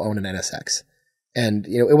day I will own an NSX. And,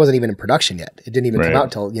 it wasn't even in production yet. It didn't even come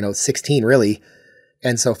out until, 16 really.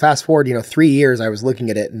 And so fast forward, 3 years, I was looking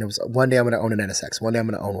at it and it was one day I'm going to own an NSX. One day I'm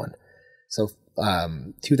going to own one. So,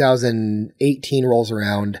 2018 rolls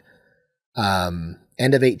around,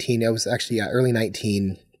 end of 18, it was actually early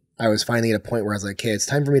 19. I was finally at a point where I was like, okay, it's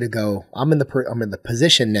time for me to go. I'm in the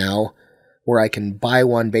position now where I can buy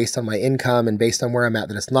one based on my income and based on where I'm at,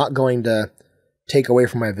 that it's not going to take away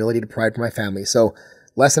from my ability to provide for my family. So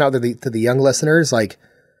lesson out to the young listeners, like,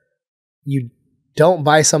 you don't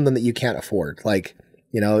buy something that you can't afford. Like,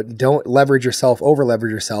 don't leverage yourself, over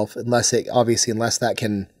leverage yourself, unless that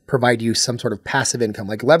can provide you some sort of passive income.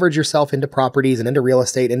 Like, leverage yourself into properties and into real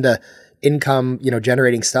estate, into income,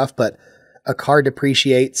 generating stuff. But a car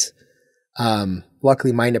depreciates.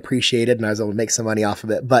 Luckily mine appreciated and I was able to make some money off of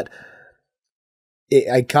it. But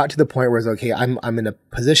I got to the point where it's okay, I'm in a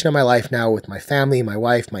position in my life now with my family, my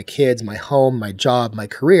wife, my kids, my home, my job, my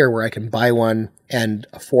career, where I can buy one and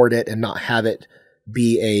afford it and not have it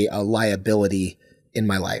be a liability in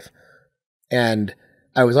my life. And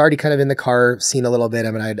I was already kind of in the car scene a little bit.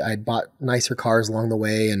 I mean, I'd bought nicer cars along the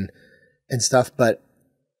way and stuff, but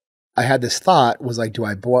I had this thought, was like, do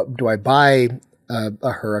I buy a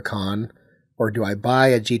Huracan? Or do I buy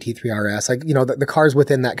a GT3 RS? Like, the cars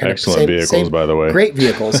within that kind excellent of vehicles, by the way. Great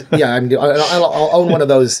vehicles. Yeah, I'll own one of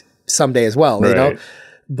those someday as well. Right.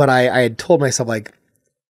 But I had told myself, like,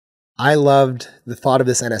 I loved the thought of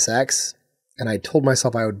this NSX, and I told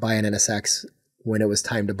myself I would buy an NSX when it was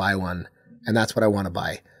time to buy one, and that's what I want to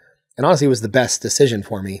buy. And honestly, it was the best decision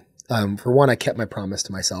for me. For one, I kept my promise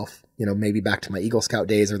to myself. Maybe back to my Eagle Scout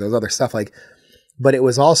days or those other stuff, like. But it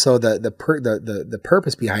was also the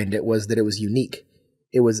purpose behind it was that it was unique.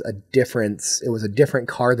 It was a different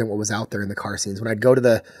car than what was out there in the car scenes. When I'd go to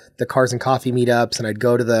the cars and coffee meetups and I'd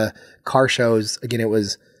go to the car shows, again, there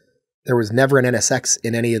was never an NSX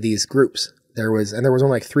in any of these groups. There was only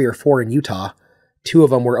like 3 or 4 in Utah. 2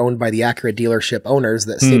 of them were owned by the Acura dealership owners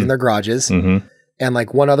that stayed in their garages. Mm-hmm. And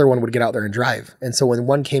like one other one would get out there and drive. And so when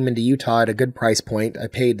one came into Utah at a good price point, I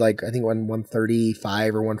paid like, I think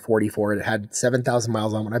 $135 or $140 for it. It had 7,000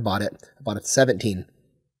 miles on when I bought it. I bought it 17.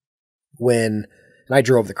 And I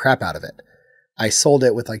drove the crap out of it. I sold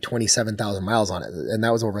it with like 27,000 miles on it. And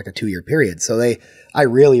that was over like a 2-year period. So I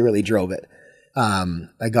really, really drove it.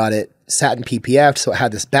 I got it satin PPF. So it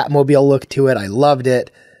had this Batmobile look to it. I loved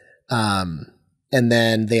it. And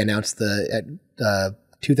then they announced at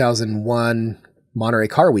 2001 Monterey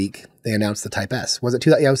Car Week, they announced the Type S. Was it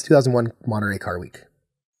it was 2001 Monterey Car Week.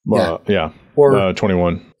 Yeah. Or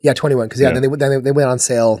 21. Yeah, 21. Because then they went on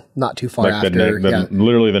sale not too far like after.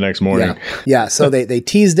 Literally the next morning. Yeah. So they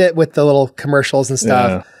teased it with the little commercials and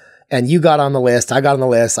stuff. Yeah. And you got on the list. I got on the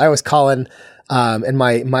list. I was calling, and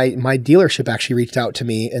my dealership actually reached out to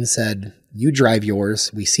me and said, "You drive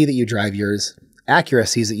yours. We see that you drive yours. Acura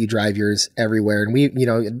sees that you drive yours everywhere." And we,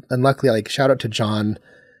 and luckily, like, shout out to John,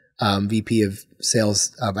 VP of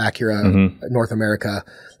Sales of Acura North America.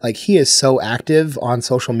 Like, he is so active on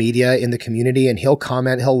social media in the community, and he'll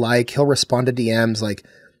comment, he'll respond to DMs. Like,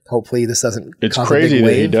 hopefully this doesn't. It's crazy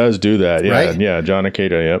that he does do that. Yeah, right? Yeah. John Akeda.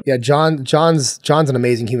 Yep. Yeah, John's an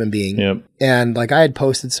amazing human being. Yep. And like, I had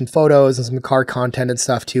posted some photos and some car content and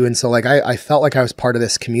stuff too, and so like I felt like I was part of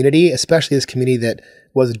this community, especially this community that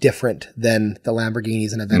was different than the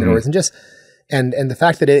Lamborghinis and Aventadors, and just. And the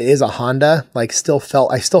fact that it is a Honda, like, I still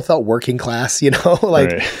felt working class, like,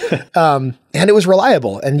 right. And it was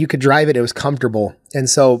reliable and you could drive it. It was comfortable. And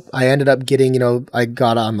so I ended up getting, I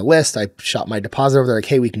got on the list. I shot my deposit over there. Like,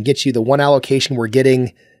 hey, we can get you the one allocation we're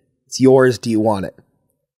getting. It's yours. Do you want it?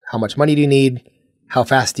 How much money do you need? How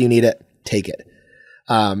fast do you need it? Take it.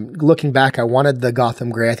 Looking back, I wanted the Gotham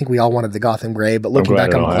Gray. I think we all wanted the Gotham Gray, but looking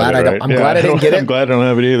back, I'm glad I didn't get it. I'm glad I don't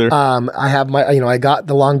have it either. I have I got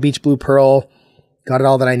the Long Beach Blue Pearl. got it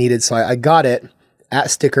all that I needed. So I got it at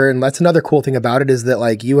sticker. And that's another cool thing about it is that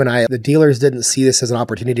like you and I, the dealers didn't see this as an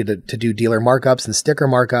opportunity to do dealer markups and sticker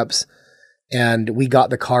markups. And we got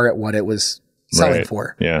the car at what it was selling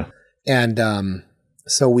for. Yeah. And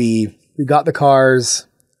so we got the cars.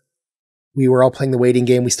 We were all playing the waiting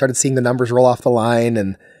game. We started seeing the numbers roll off the line.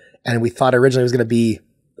 And we thought originally it was going to be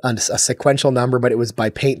a sequential number, but it was by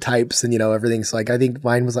paint types and, everything. So like, I think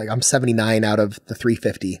mine was like, I'm 79 out of the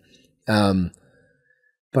 350.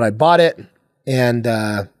 But I bought it and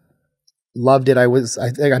loved it. I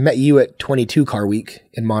think I met you at 22 Car Week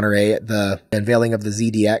in Monterey at the unveiling of the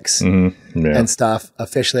ZDX and stuff.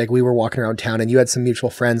 Officially, like we were walking around town, and you had some mutual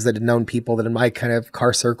friends that had known people that in my kind of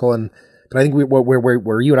car circle. But I think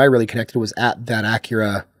where you and I really connected was at that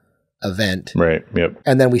Acura event, right? Yep.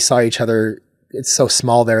 And then we saw each other. It's so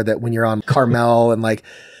small there that when you're on Carmel and like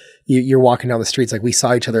you're walking down the streets, like we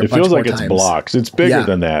saw each other a bunch more times. It feels like it's blocks. It's bigger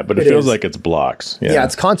than that, but it feels like it's blocks. Yeah,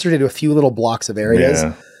 it's concentrated to a few little blocks of areas.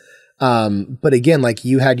 Yeah. But again, like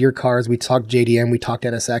you had your cars, we talked JDM, we talked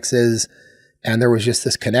NSXs, and there was just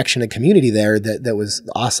this connection and community there that was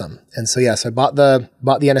awesome. And so, so I bought the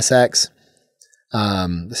NSX,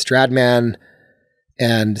 the Stradman,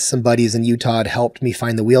 and some buddies in Utah had helped me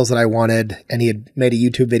find the wheels that I wanted, and he had made a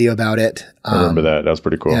YouTube video about it. I remember that. That was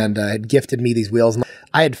pretty cool. And had gifted me these wheels. And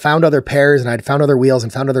I had found other pairs, and I'd found other wheels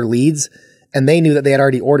and found other leads, and they knew that they had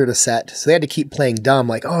already ordered a set. So they had to keep playing dumb,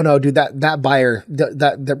 like, oh no, dude, that buyer,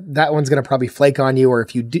 that one's going to probably flake on you. Or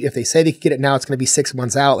if they say they could get it now, it's going to be 6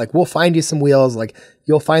 months out. Like, we'll find you some wheels. Like,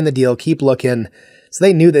 you'll find the deal. Keep looking. So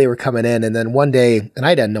they knew they were coming in. And then one day, and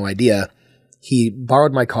I had no idea, he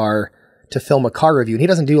borrowed my car to film a car review. And he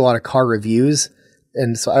doesn't do a lot of car reviews.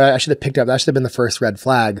 And so I should have picked up, that should have been the first red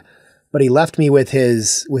flag. But he left me with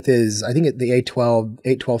his, I think the 812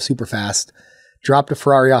 Superfast, dropped a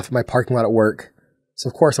Ferrari off in my parking lot at work. So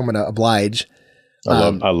of course I'm going to oblige.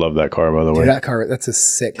 I love that car, by the way. Dude, that car, that's a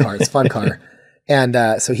sick car. It's a fun car.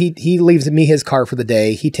 And so he leaves me his car for the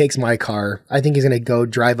day. He takes my car. I think he's going to go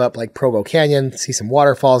drive up like Provo Canyon, see some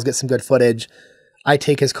waterfalls, get some good footage. I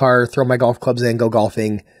take his car, throw my golf clubs in, go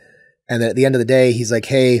golfing. And then at the end of the day, he's like,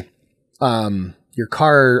 hey, your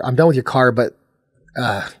car, I'm done with your car, but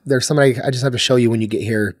there's somebody I just have to show you when you get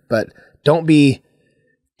here. But don't be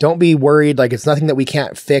worried. Like, it's nothing that we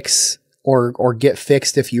can't fix or get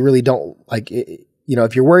fixed if you really don't like it,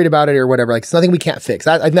 if you're worried about it or whatever, like it's nothing we can't fix.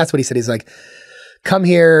 I think that's what he said. He's like, come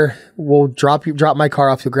here, we'll drop my car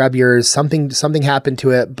off, you'll grab yours. Something happened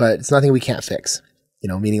to it, but it's nothing we can't fix.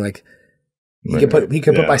 Meaning like he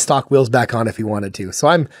could put my stock wheels back on if he wanted to.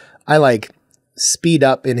 So I like speed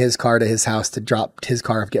up in his car to his house to drop his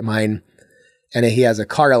car off, get mine. And he has a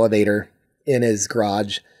car elevator in his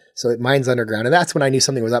garage. So mine's underground. And that's when I knew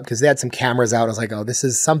something was up because they had some cameras out. I was like, oh,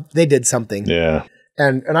 they did something. Yeah.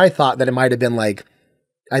 And I thought that it might've been like,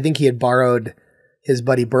 I think he had borrowed his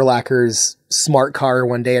buddy Burlacker's smart car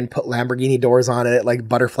one day and put Lamborghini doors on it, like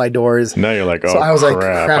butterfly doors. Now you're like, oh, so I was like,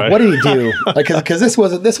 crap, what did he do? Like, cause this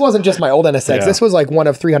wasn't just my old NSX. Yeah. This was like one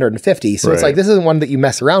of 350. So It's like, this isn't one that you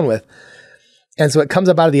mess around with. And so it comes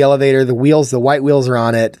up out of the elevator, the white wheels are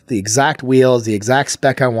on it, the exact wheels, the exact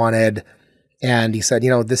spec I wanted. And he said,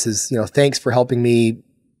 this is, thanks for helping me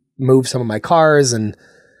move some of my cars and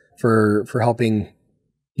for helping,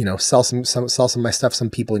 sell some of my stuff,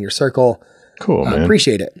 some people in your circle. Cool, man.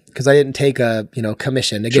 Appreciate it. Because I didn't take a,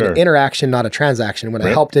 commission. Again, an interaction, not a transaction. When I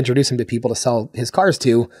helped introduce him to people to sell his cars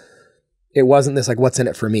to, it wasn't this like, what's in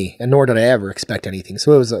it for me? And nor did I ever expect anything.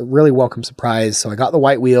 So it was a really welcome surprise. So I got the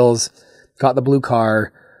white wheels, got the blue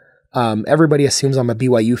car. Everybody assumes I'm a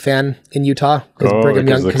BYU fan in Utah because Brigham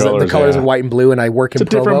Young, because the colors are white and blue, and I work in Provo.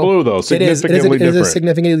 It's a different blue, though. Significantly different. It is a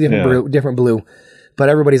significantly different blue. But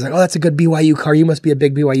everybody's like, "Oh, that's a good BYU car. You must be a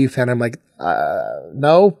big BYU fan." I'm like,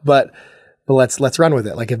 "No, but let's run with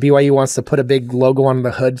it." Like if BYU wants to put a big logo on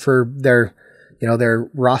the hood for their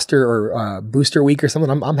roster or booster week or something,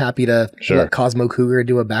 I'm happy to let Cosmo Cougar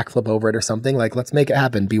do a backflip over it or something. Like, let's make it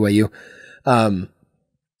happen, BYU.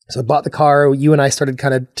 So I bought the car. You and I started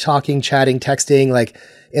kind of talking, chatting, texting, like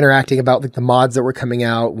interacting about like the mods that were coming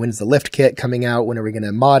out. When's the lift kit coming out? When are we going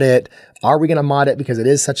to mod it? Are we going to mod it because it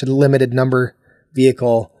is such a limited number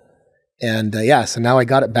vehicle? And so now I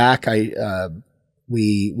got it back. We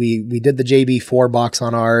did the JB4 box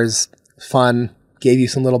on ours. Fun. Gave you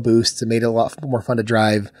some little boosts. It made it a lot more fun to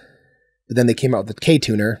drive. But then they came out with the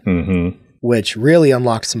K-Tuner, which really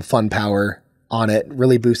unlocked some fun power on it,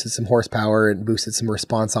 really boosted some horsepower and boosted some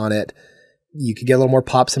response on it. You could get a little more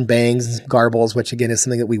pops and bangs and some garbles, which again is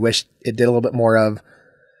something that we wish it did a little bit more of.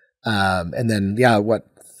 And then,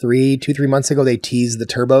 2-3 months ago, they teased the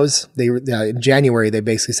turbos. In January, they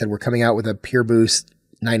basically said, we're coming out with a Pure Boost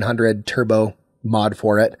 900 turbo mod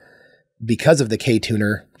for it. Because of the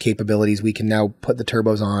K-tuner capabilities, we can now put the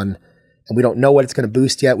turbos on, and we don't know what it's going to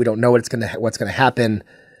boost yet. We don't know what's going to happen.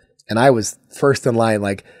 And I was first in line.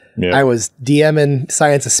 Like, I was DMing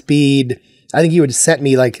Science of Speed. I think you had sent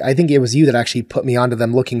me, like, I think it was you that actually put me onto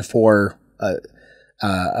them looking for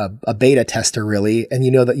a beta tester, really. And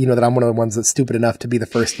you know that I'm one of the ones that's stupid enough to be the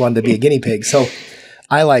first one to be a guinea pig. So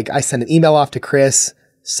I sent an email off to Chris,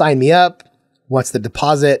 sign me up. What's the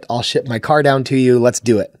deposit? I'll ship my car down to you. Let's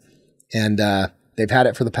do it. And they've had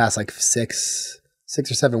it for the past like 6 or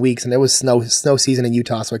 7 weeks, and it was snow season in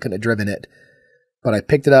Utah, so I couldn't have driven it. But I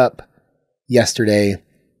picked it up yesterday,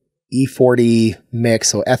 E40 mix,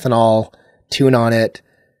 so ethanol, tune on it,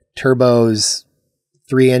 turbos,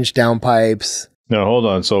 3-inch downpipes. Now hold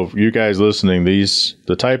on. So you guys listening,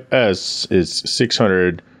 the Type S is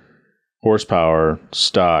 600 horsepower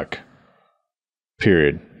stock.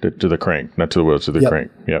 Period. To the crank, not to the wheel, to the crank.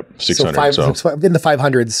 Yep, 600. So in the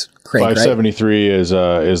 500s crank, 573 right?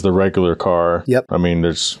 is the regular car. Yep. I mean,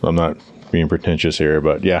 I'm not being pretentious here,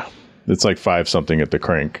 but yeah, it's like 5 something at the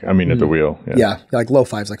crank. I mean, at the wheel. Yeah, like low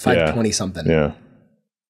fives, like 520 something. Yeah.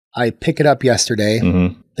 I pick it up yesterday.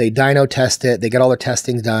 Mm-hmm. They dyno test it. They get all their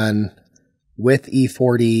testing done. With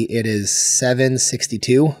E40, it is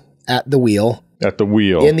 762 at the wheel. At the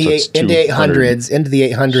wheel. Into the 800s at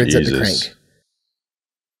the crank.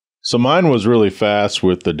 So mine was really fast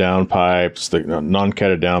with the downpipes, the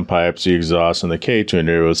non-catted downpipes, the exhaust, and the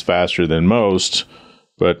K-tuner. It was faster than most,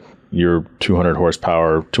 but you're 200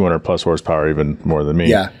 horsepower, 200 plus horsepower, even more than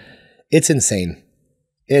me. Yeah, it's insane.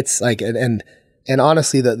 It's like, and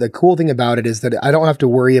honestly, the cool thing about it is that I don't have to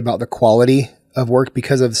worry about the quality of work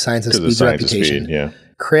because of Science of Speed's reputation. Yeah.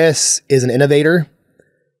 Chris is an innovator.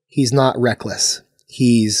 He's not reckless.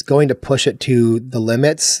 He's going to push it to the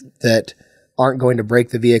limits that aren't going to break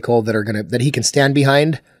the vehicle, that he can stand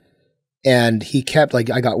behind. And he kept,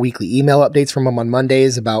 like, I got weekly email updates from him on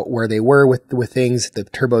Mondays about where they were with things. The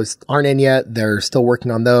turbos aren't in yet. They're still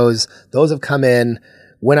working on those. Those have come in.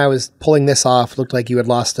 When I was pulling this off, looked like you had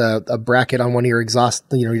lost a bracket on one of your exhaust,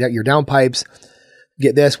 your downpipes.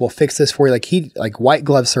 Get this, we'll fix this for you. Like white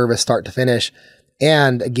glove service, start to finish.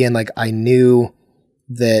 And again, like, I knew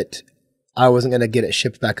that I wasn't going to get it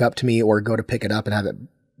shipped back up to me or go to pick it up and have it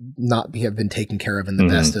not have been taken care of in the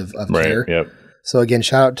best of care. Yep. So again,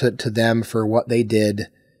 shout out to them for what they did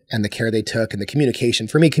and the care they took and the communication.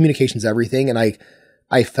 For me, communication's everything. And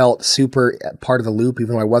I felt super part of the loop,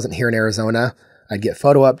 even though I wasn't here in Arizona. I'd get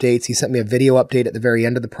photo updates. He sent me a video update at the very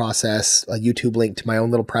end of the process, a YouTube link to my own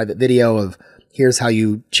little private video of here's how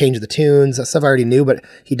you change the tunes. That stuff I already knew, but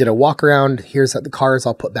he did a walk around. Here's how the cars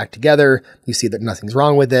all put back together. You see that nothing's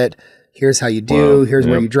wrong with it. Here's how you do. Here's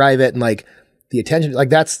where you drive it. And like, the attention, like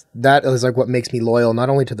that is like what makes me loyal, not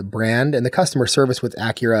only to the brand, and the customer service with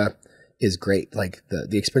Acura is great. Like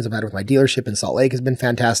the experience I've had with my dealership in Salt Lake has been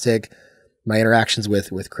fantastic. My interactions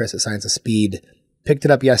with Chris at Science of Speed. Picked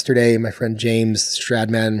it up yesterday. My friend James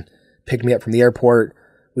Stradman picked me up from the airport.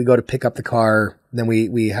 We go to pick up the car. Then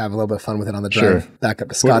we have a little bit of fun with it on the drive back up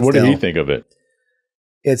to Scottsdale. What did he think of it?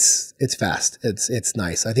 It's fast. It's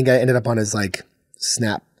nice. I think I ended up on his like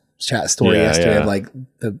Snapchat story yesterday of like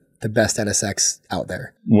the best NSX out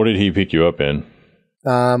there. What did he pick you up in?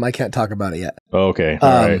 I can't talk about it yet. Okay.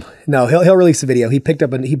 All right. No, he'll release a video. He picked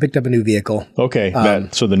up a new vehicle. Okay.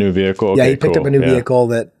 So the new vehicle. Okay, yeah, he picked up a new vehicle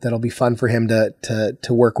that'll be fun for him to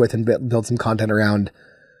work with and build some content around.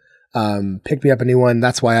 Picked me up a new one.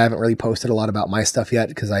 That's why I haven't really posted a lot about my stuff yet,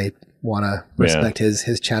 because I want to respect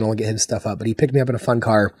his channel and get his stuff up. But he picked me up in a fun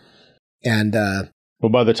car, and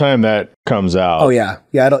well, by the time that comes out, it'll be out.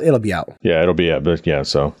 Yeah, it'll be out. But yeah,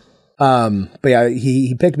 so. But yeah,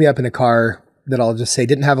 he picked me up in a car that I'll just say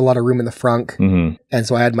didn't have a lot of room in the frunk. Mm-hmm. And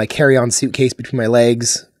so I had my carry-on suitcase between my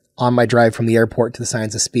legs on my drive from the airport to the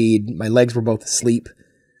Science of Speed. My legs were both asleep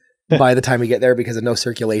by the time we get there because of no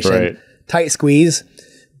circulation. Right. Tight squeeze.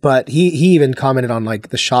 But he even commented on like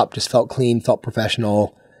the shop just felt clean, felt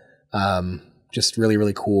professional. Just really,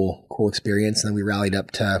 really cool experience. And then we rallied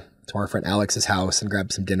up to our friend Alex's house and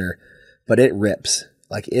grabbed some dinner. But it rips.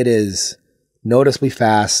 Like, it is noticeably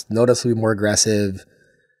fast, noticeably more aggressive.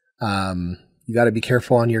 You got to be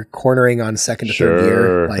careful on your cornering on second to third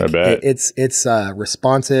gear. Like, I bet. It's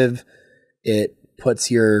responsive. It puts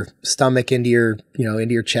your stomach into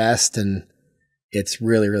your chest, and it's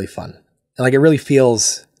really, really fun. And like, it really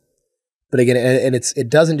feels, but again, and it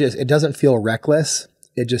doesn't feel reckless.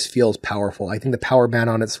 It just feels powerful. I think the power band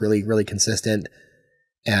on it's really, really consistent.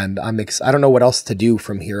 And I don't know what else to do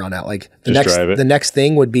from here on out. Like the next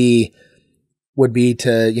thing would be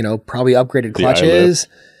to, probably upgraded clutches.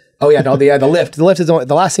 Oh yeah, no, the lift. The lift is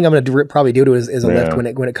the last thing I'm going to probably do to is a lift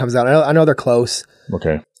when it comes out. I know they're close.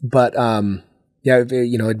 Okay. But yeah,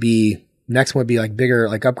 it'd be next one would be like bigger,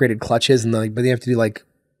 like upgraded clutches, and but they have to do like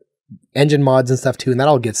engine mods and stuff too, and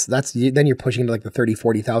then you're pushing into like the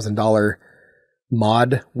 $30,000-$40,000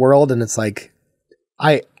 mod world, and it's like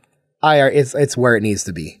it's where it needs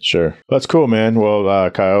to be. Sure, that's cool, man. Well,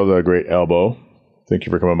 Kyle, the great elbow. Thank you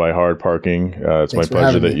for coming by Hard Parking. It's my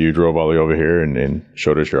pleasure that you drove all the way over here and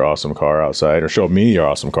showed us your awesome car outside, or showed me your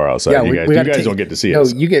awesome car outside. Yeah, you guys don't get to see it. No,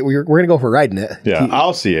 we're going to go for a ride in it. Yeah,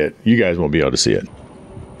 I'll see it. You guys won't be able to see it.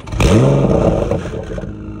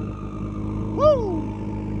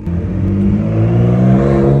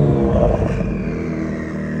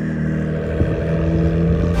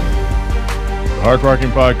 Hard Parking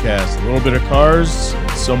Podcast, a little bit of cars, and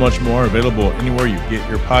so much more, available anywhere you get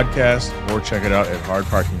your podcast, or check it out at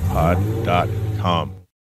hardparkingpod.com.